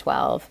 15, and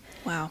 12.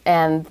 Wow.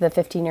 And the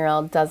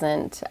 15-year-old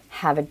doesn't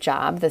have a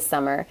job this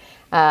summer.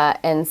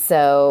 And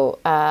so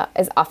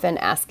is often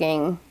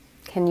asking,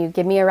 can you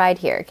give me a ride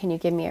here? Can you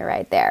give me a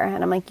ride there?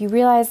 And I'm like, you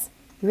realize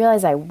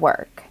I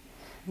work,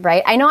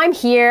 right? I know I'm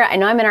here. I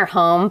know I'm in our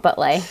home, but,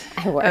 like,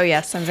 I work. Oh,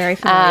 yes. I'm very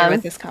familiar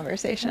with this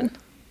conversation.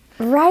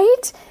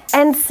 Right?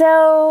 And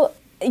so,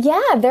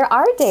 yeah, there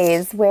are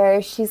days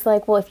where she's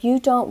like, well, if you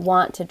don't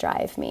want to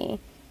drive me.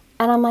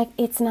 And I'm like,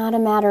 it's not a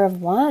matter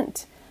of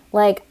want.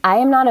 Like, I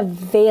am not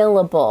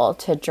available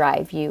to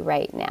drive you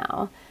right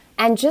now.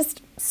 And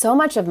just so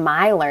much of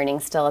my learning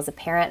still as a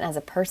parent and as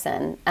a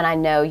person, and I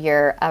know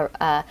you're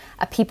a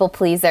people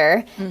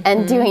pleaser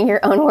and doing your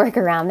own work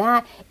around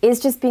that,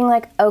 is just being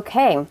like,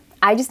 okay,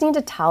 I just need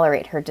to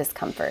tolerate her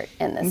discomfort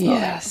in this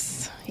moment.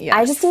 Yes.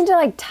 I just need to,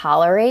 like,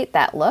 tolerate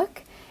that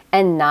look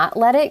and not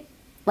let it,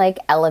 like,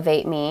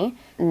 elevate me,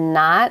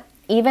 not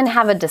even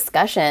have a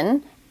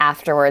discussion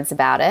afterwards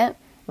about it.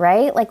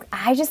 Right? Like,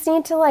 I just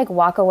need to, like,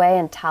 walk away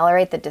and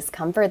tolerate the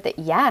discomfort that,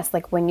 yes,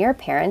 like, when you're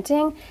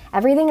parenting,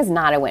 everything is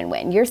not a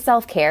win-win. Your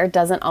self-care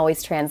doesn't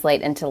always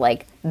translate into,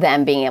 like,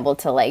 them being able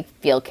to, like,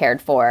 feel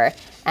cared for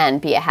and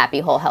be a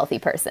happy, whole, healthy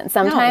person.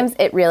 Sometimes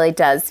it really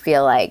does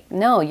feel like,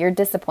 no, you're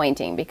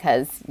disappointing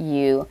because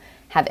you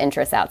have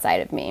interests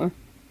outside of me.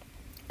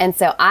 And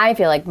so I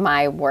feel like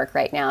my work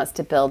right now is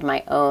to build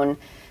my own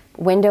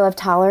window of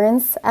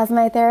tolerance, as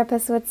my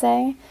therapist would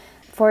say,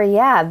 for,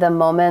 the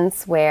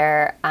moments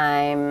where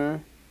I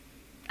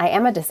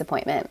am a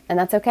disappointment, and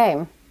that's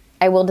okay.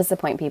 I will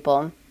disappoint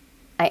people.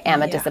 I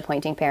am a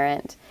disappointing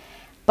parent.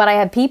 But I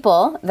have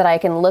people that I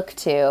can look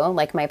to,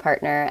 like my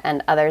partner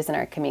and others in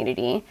our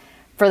community,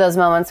 for those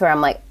moments where I'm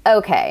like,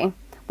 okay,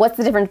 what's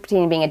the difference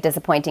between being a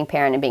disappointing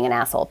parent and being an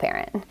asshole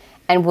parent?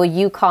 And will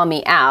you call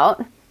me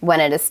out when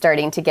it is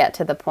starting to get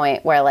to the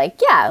point where, like,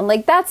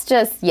 that's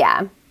just,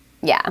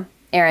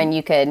 Erin,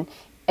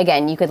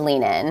 again, you could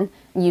lean in,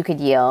 you could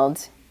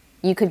yield,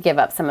 you could give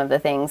up some of the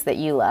things that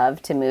you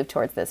love to move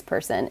towards this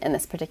person in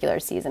this particular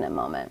season and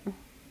moment.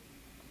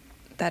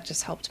 That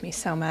just helped me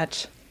so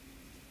much.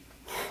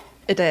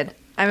 It did.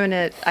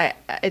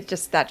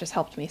 That just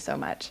helped me so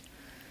much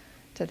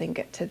to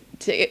think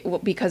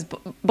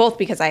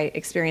because I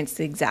experienced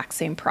the exact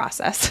same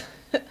process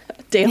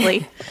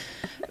daily,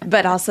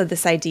 but also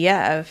this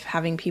idea of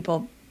having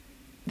people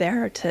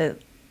there to,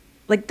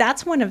 like,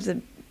 that's one of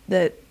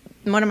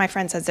one of my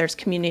friends says there's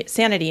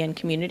sanity in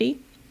community.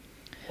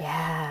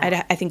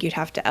 Yeah. I think you'd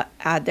have to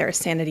add there's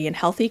sanity in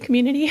healthy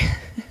community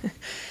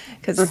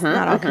because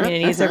not all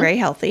communities are very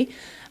healthy,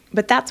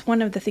 but that's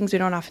one of the things we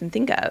don't often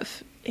think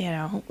of,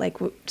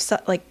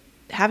 like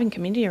having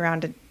community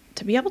around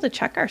to be able to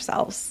check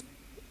ourselves.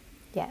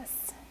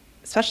 Yes.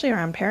 Especially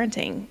around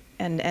parenting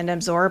and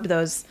absorb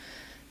those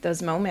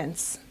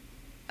moments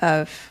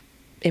of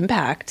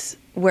impact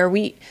where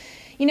we,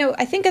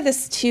 I think of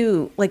this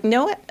too, like,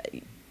 Noah,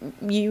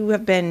 you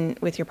have been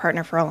with your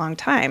partner for a long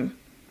time.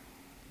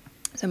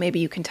 So maybe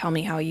you can tell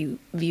me how you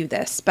view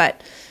this,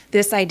 but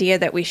this idea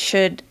that we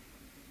should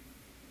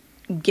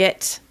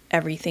get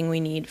everything we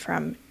need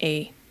from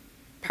a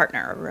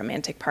partner, a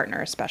romantic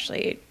partner,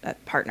 especially a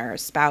partner, a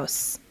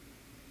spouse,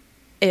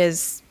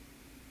 is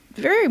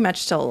very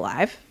much still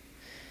alive.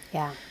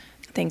 Yeah.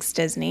 Thanks,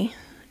 Disney.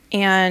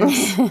 And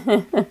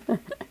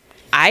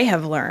I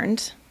have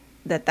learned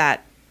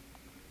that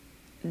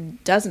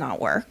does not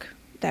work,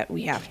 that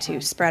we have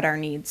to spread our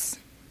needs.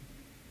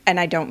 And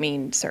I don't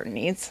mean certain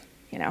needs,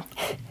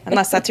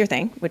 unless that's your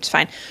thing, which is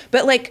fine.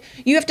 But, like,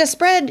 you have to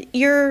spread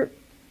your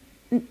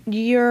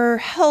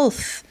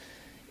health,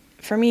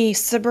 for me,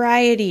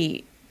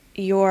 sobriety,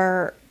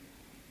 your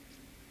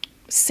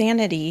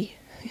sanity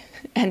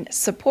and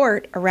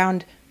support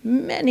around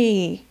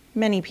many,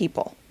 many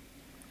people.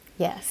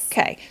 Yes.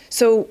 Okay.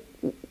 So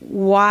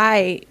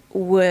why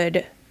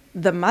would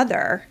the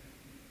mother,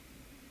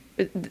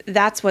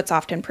 that's what's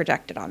often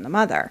projected on the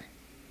mother.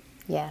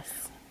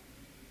 Yes.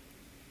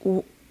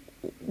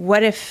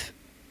 What if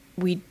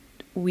we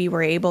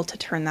were able to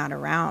turn that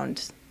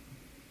around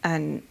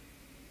and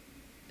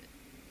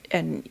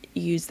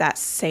use that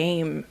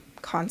same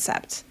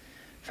concept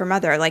for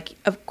mother? Like,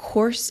 of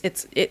course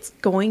it's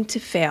going to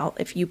fail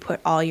if you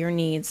put all your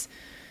needs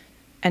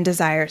and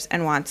desires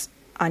and wants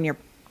on your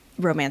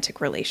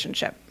romantic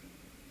relationship.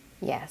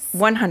 Yes.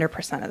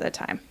 100% of the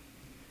time.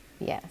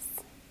 Yes.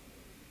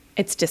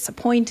 It's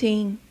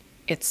disappointing,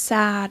 it's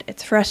sad,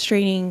 it's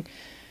frustrating.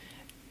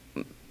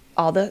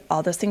 All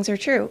those things are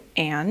true,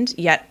 and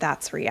yet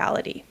that's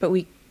reality. But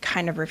we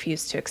kind of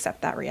refuse to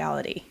accept that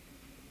reality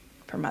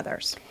for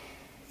mothers.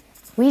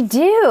 We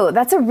do.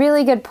 That's a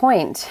really good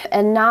point,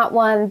 and not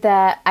one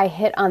that I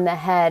hit on the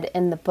head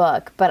in the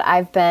book, but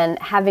I've been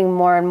having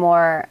more and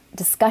more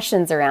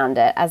discussions around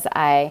it as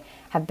I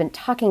have been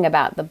talking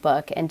about the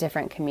book in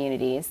different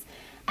communities.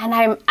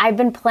 And I've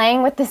been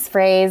playing with this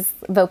phrase,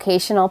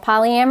 vocational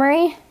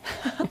polyamory.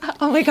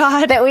 Oh my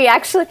God. that we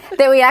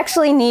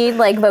actually need,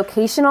 like,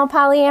 vocational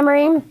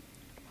polyamory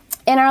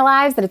in our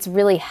lives, that it's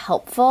really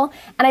helpful.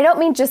 And I don't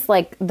mean just,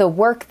 like, the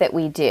work that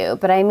we do,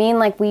 but I mean,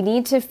 like, we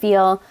need to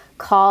feel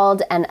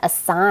called and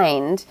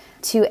assigned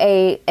to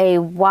a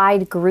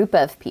wide group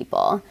of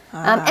people.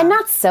 And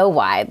not so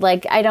wide.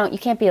 Like, you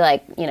can't be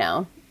like,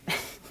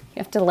 you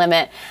have to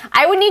limit.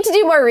 I would need to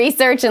do more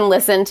research and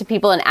listen to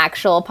people in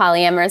actual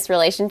polyamorous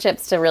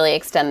relationships to really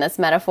extend this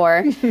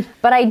metaphor.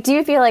 But I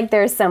do feel like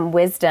there's some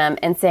wisdom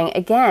in saying,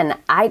 again,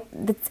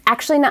 it's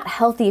actually not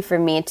healthy for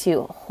me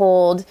to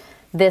hold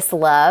this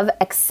love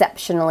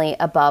exceptionally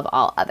above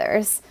all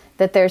others.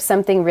 That there's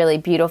something really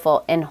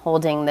beautiful in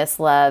holding this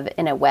love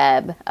in a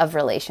web of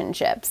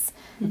relationships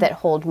that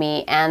hold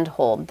me and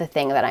hold the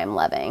thing that I'm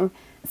loving,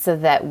 so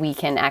that we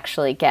can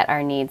actually get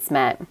our needs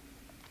met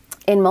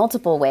in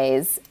multiple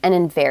ways and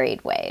in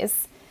varied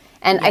ways.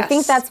 And yes. I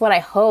think that's what I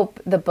hope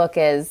the book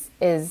does,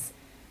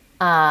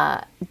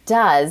 that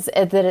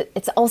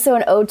it's also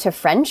an ode to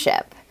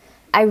friendship.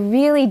 I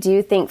really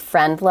do think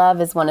friend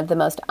love is one of the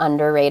most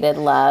underrated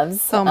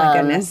loves. Oh my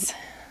goodness.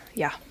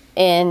 Yeah.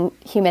 In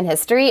human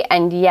history.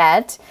 And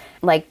yet,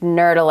 like,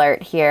 nerd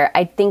alert here,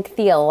 I think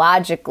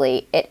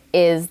theologically it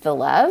is the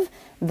love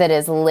that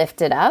is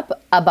lifted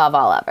up above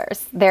all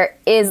others. There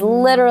is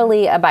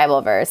literally a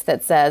Bible verse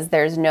that says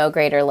there's no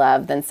greater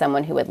love than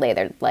someone who would lay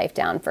their life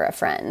down for a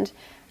friend.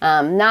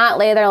 Not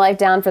lay their life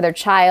down for their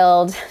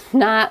child,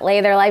 not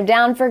lay their life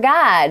down for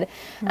God,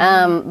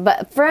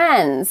 but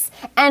friends.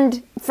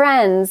 And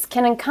friends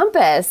can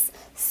encompass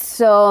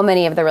so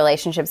many of the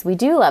relationships we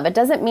do love. It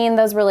doesn't mean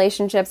those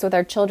relationships with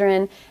our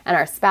children and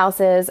our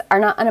spouses are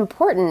not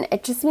unimportant.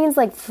 It just means,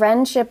 like,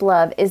 friendship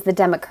love is the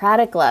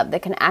democratic love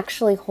that can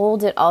actually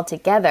hold it all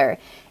together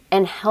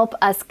and help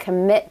us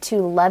commit to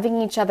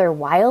loving each other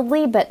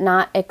wildly, but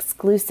not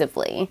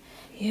exclusively.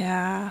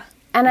 Yeah.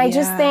 And I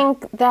just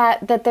think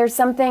that there's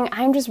something,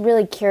 I'm just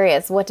really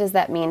curious, what does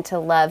that mean to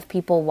love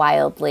people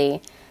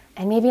wildly?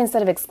 And maybe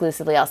instead of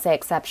exclusively, I'll say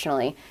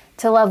exceptionally.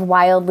 To love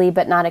wildly,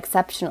 but not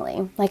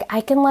exceptionally. Like, I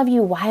can love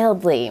you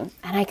wildly,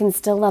 and I can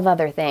still love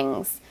other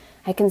things.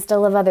 I can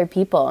still love other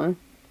people.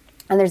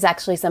 And there's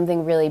actually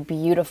something really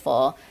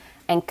beautiful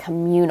and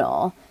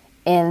communal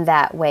in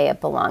that way of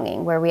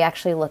belonging, where we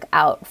actually look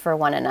out for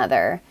one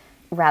another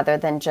rather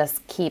than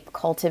just keep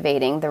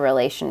cultivating the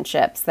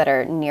relationships that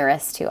are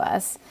nearest to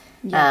us,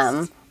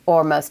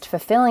 or most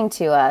fulfilling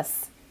to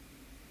us,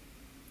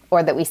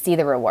 or that we see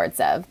the rewards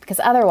of. Because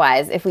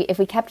otherwise, if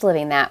we kept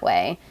living that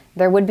way,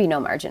 there would be no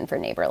margin for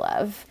neighbor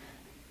love.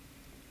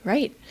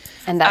 Right.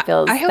 And that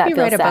feels I hope you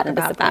write a book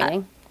about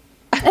disappointing.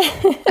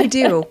 That. I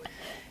do.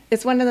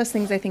 It's one of those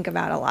things I think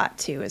about a lot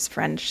too, is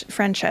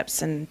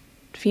friendships, and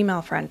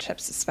female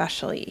friendships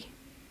especially.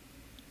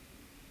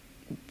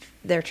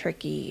 They're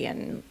tricky,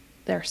 and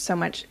there's so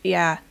much,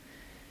 and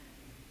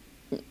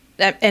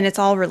it's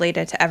all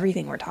related to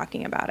everything we're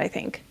talking about, I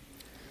think.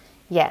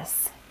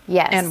 Yes.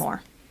 And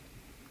more.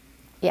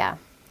 Yeah.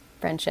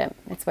 Friendship.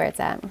 It's where it's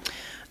at.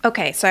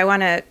 Okay. So I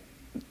want to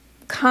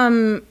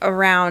come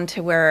around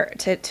to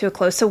a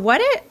close. So why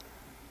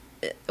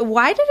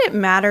did it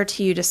matter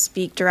to you to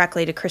speak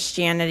directly to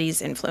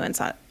Christianity's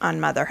influence on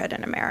motherhood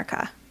in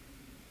America?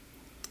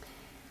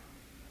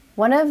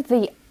 One of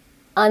the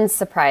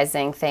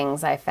unsurprising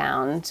things I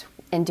found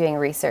in doing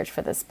research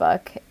for this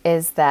book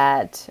is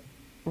that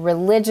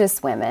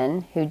religious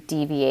women who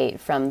deviate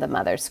from the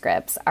mother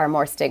scripts are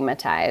more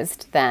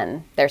stigmatized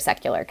than their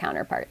secular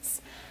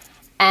counterparts.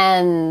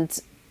 And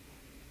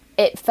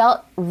it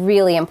felt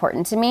really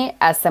important to me,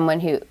 as someone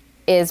who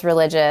is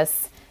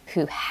religious,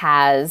 who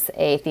has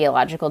a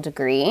theological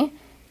degree,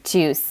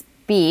 to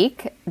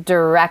speak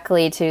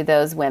directly to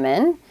those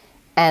women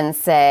and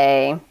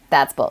say,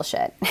 that's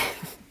bullshit.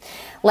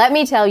 Let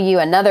me tell you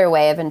another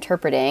way of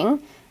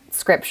interpreting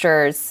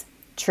scriptures,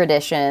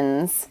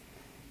 traditions,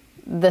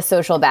 the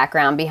social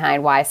background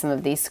behind why some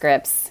of these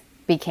scripts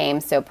became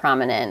so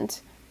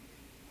prominent,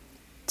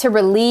 to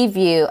relieve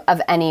you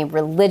of any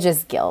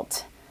religious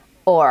guilt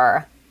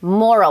or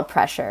moral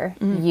pressure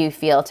you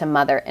feel to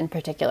mother in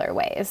particular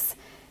ways.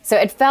 So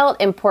it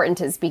felt important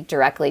to speak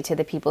directly to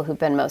the people who've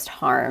been most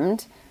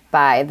harmed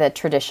by the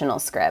traditional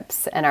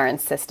scripts and are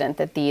insistent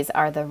that these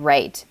are the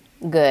right,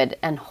 good,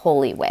 and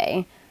holy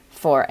way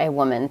for a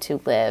woman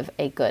to live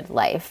a good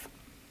life.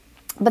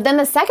 But then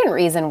the second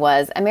reason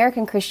was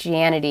American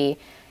Christianity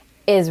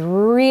is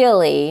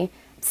really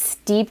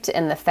steeped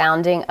in the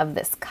founding of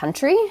this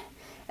country,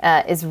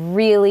 is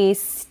really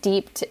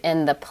steeped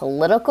in the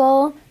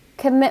political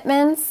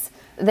commitments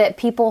that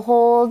people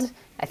hold.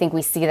 I think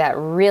we see that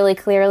really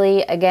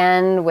clearly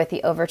again with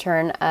the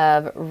overturn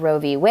of Roe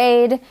v.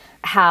 Wade,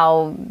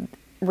 how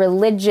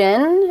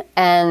religion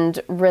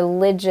and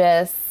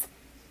religious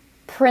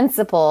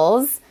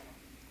principles,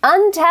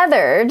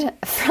 untethered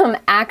from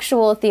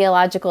actual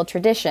theological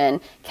tradition,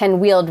 can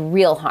wield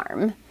real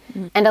harm.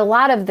 And a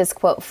lot of this,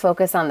 quote,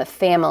 focus on the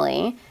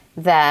family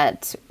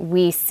that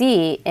we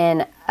see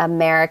in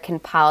American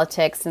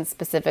politics, and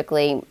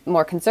specifically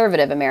more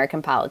conservative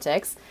American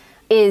politics,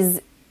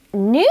 is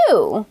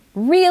new,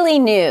 really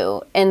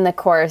new in the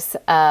course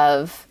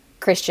of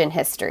Christian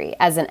history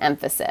as an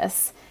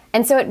emphasis.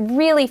 And so it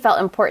really felt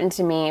important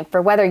to me,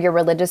 for whether you're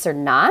religious or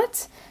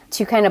not,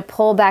 to kind of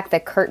pull back the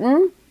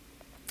curtain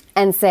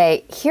and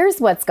say, here's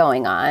what's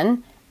going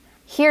on.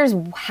 Here's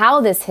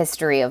how this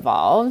history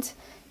evolved.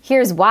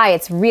 Here's why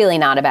it's really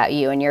not about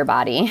you and your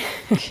body.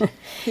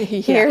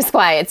 Here's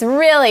why it's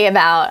really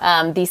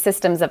about these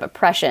systems of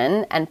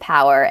oppression and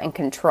power and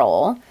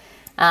control.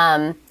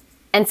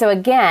 And so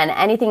again,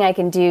 anything I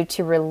can do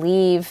to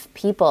relieve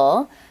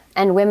people,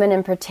 and women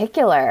in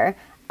particular,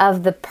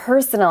 of the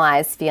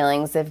personalized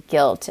feelings of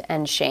guilt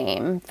and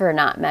shame for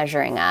not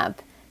measuring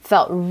up,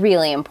 felt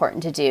really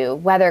important to do,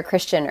 whether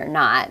Christian or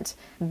not.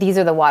 These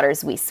are the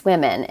waters we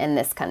swim in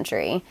this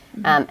country.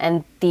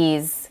 And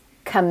these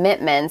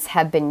commitments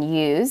have been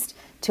used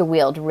to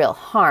wield real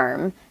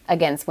harm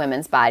against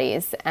women's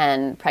bodies,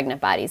 and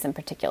pregnant bodies in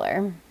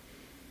particular.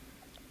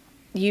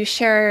 You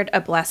shared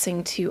a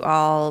blessing to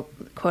all,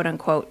 quote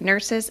unquote,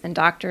 nurses and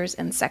doctors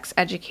and sex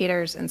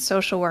educators and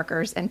social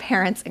workers and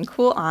parents and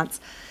cool aunts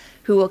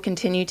who will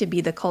continue to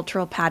be the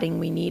cultural padding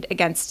we need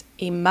against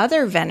a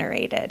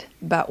mother-venerated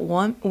but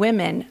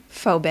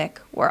women-phobic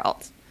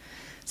world.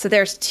 So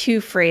there's two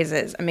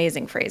phrases,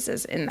 amazing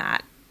phrases in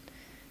that.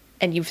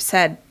 And you've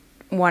said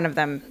one of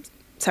them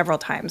several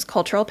times,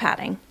 cultural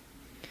padding,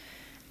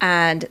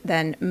 and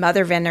then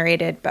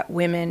mother-venerated but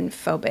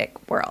women-phobic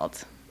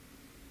world.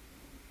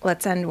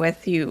 Let's end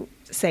with you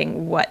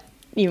saying what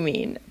you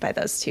mean by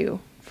those two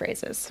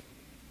phrases.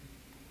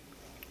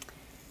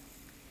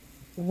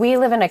 We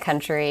live in a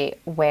country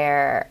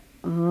where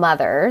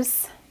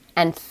mothers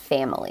and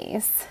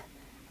families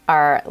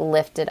are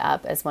lifted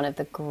up as one of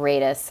the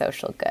greatest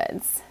social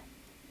goods.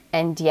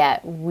 And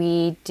yet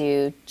we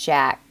do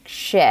jack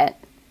shit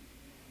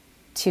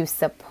to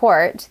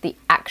support the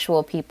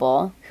actual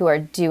people who are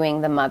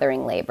doing the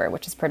mothering labor,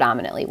 which is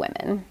predominantly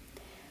women.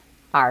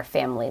 Our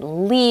family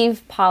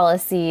leave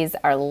policies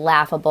are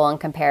laughable in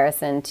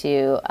comparison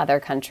to other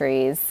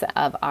countries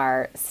of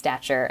our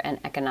stature and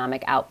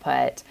economic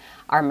output.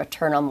 Our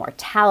maternal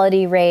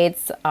mortality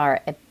rates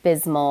are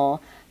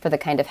abysmal for the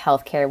kind of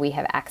healthcare we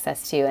have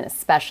access to, and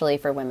especially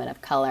for women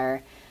of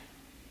color.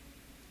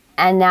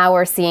 And now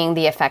we're seeing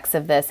the effects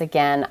of this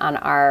again on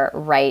our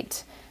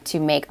right to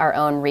make our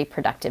own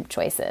reproductive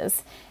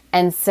choices.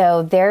 And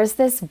so there's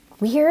this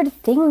weird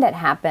thing that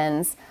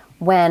happens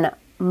when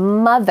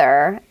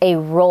mother, a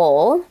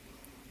role,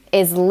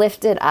 is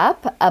lifted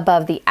up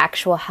above the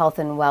actual health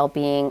and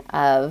well-being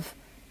of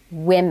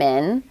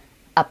women,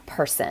 a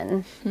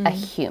person, a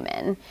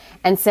human.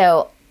 And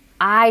so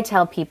I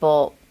tell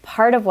people,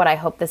 part of what I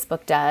hope this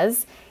book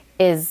does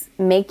is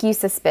make you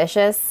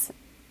suspicious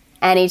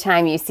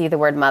anytime you see the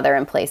word mother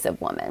in place of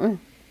woman.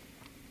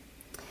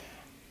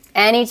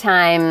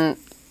 Anytime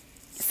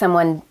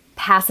someone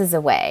passes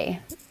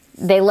away,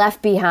 they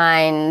left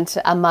behind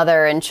a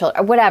mother and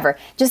children, or whatever.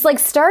 Just like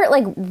start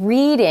like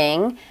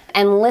reading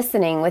and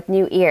listening with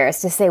new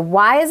ears to say,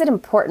 why is it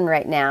important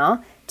right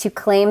now to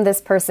claim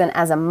this person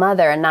as a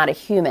mother and not a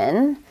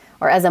human,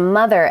 or as a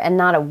mother and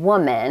not a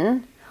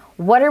woman?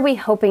 What are we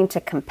hoping to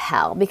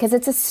compel? Because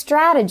it's a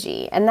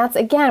strategy. And that's,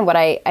 again, what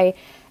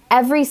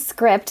every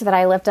script that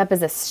I lift up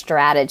is a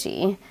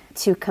strategy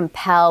to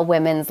compel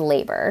women's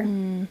labor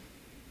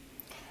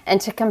and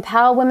to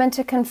compel women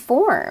to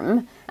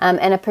conform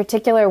in a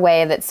particular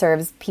way that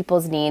serves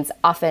people's needs,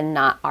 often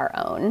not our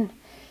own.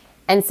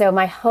 And so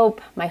my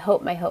hope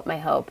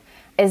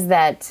is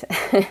that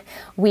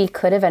we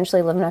could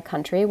eventually live in a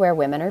country where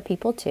women are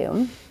people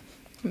too.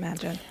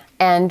 Imagine.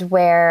 And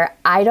where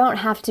I don't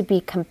have to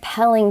be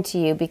compelling to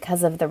you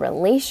because of the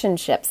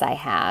relationships I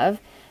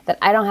have, that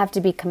I don't have to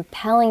be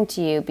compelling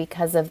to you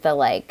because of the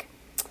like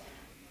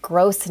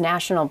gross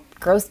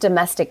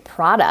domestic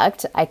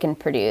product I can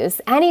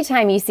produce.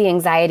 Anytime you see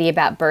anxiety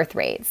about birth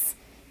rates,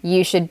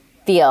 you should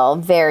feel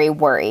very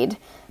worried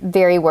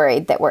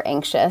that we're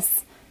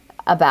anxious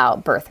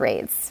about birth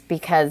rates,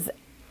 because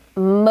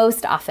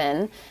most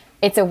often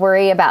it's a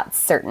worry about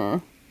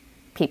certain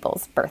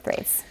people's birth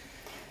rates,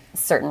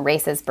 certain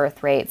races'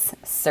 birth rates,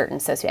 certain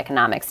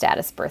socioeconomic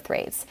status birth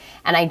rates.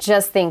 And I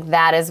just think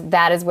that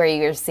is where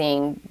you're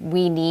seeing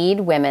we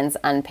need women's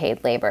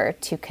unpaid labor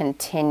to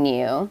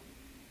continue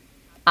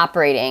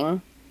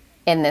operating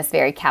in this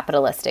very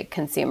capitalistic,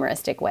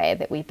 consumeristic way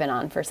that we've been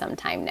on for some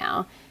time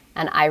now.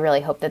 And I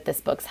really hope that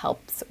this book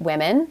helps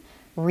women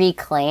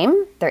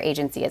reclaim their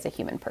agency as a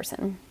human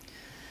person.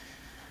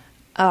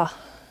 Oh,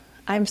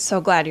 I'm so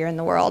glad you're in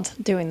the world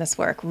doing this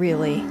work.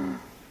 Really,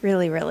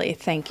 really, really.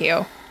 Thank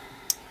you.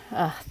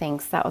 Oh,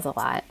 thanks. That was a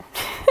lot.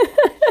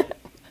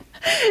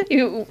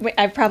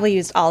 I've probably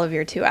used all of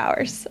your 2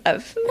 hours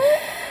of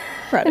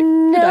productive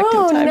time.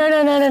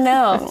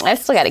 No. I've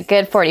still got a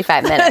good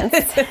 45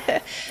 minutes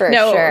for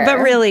sure. But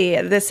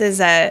really, this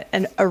is a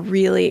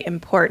really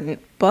important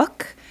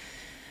book.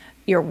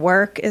 Your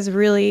work is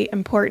really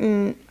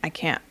important. I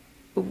can't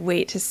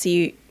wait to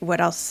see what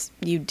else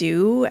you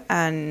do,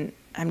 and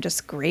I'm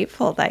just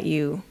grateful that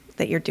you're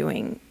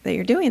doing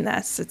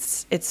this.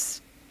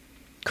 It's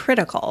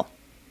critical.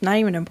 Not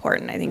even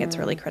important. I think it's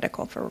really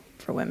critical for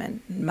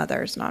women,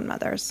 mothers,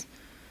 non-mothers.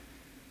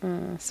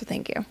 So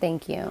thank you.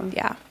 Thank you.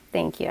 Yeah.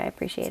 Thank you. I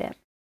appreciate it.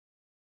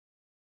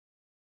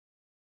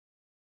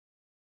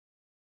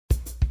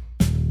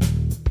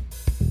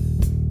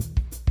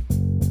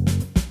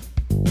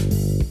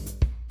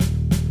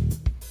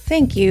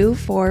 Thank you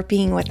for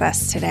being with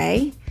us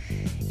today.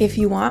 If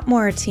you want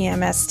more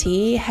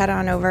TMST, head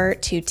on over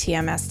to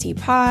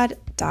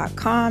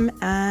tmstpod.com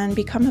and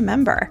become a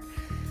member.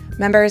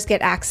 Members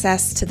get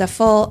access to the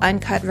full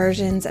uncut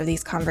versions of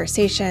these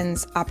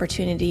conversations,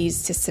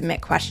 opportunities to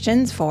submit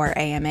questions for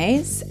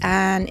AMAs,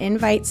 and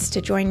invites to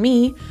join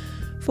me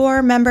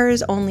for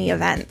members-only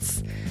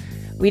events.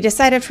 We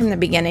decided from the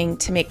beginning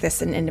to make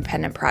this an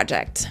independent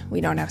project.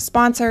 We don't have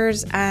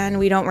sponsors and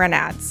we don't run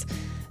ads.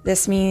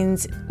 This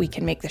means we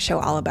can make the show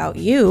all about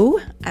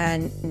you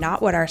and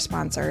not what our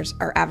sponsors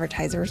or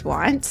advertisers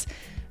want,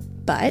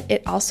 but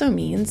it also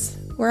means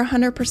we're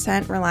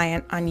 100%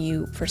 reliant on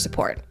you for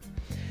support.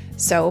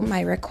 So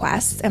my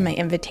request and my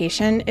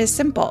invitation is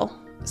simple.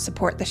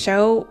 Support the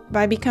show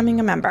by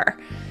becoming a member.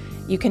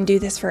 You can do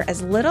this for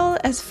as little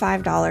as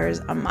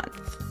 $5 a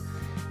month.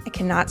 I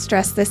cannot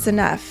stress this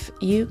enough.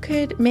 You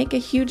could make a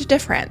huge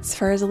difference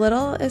for as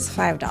little as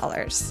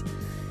 $5.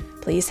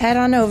 Please head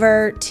on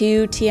over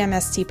to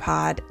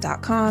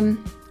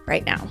tmstpod.com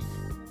right now.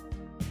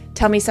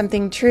 Tell Me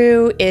Something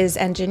True is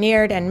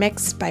engineered and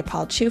mixed by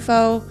Paul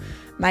Chufo.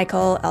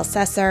 Michael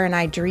Elsesser and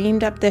I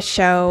dreamed up this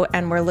show,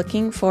 and we're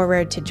looking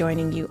forward to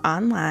joining you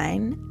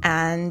online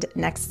and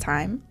next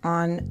time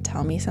on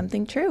Tell Me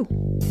Something True.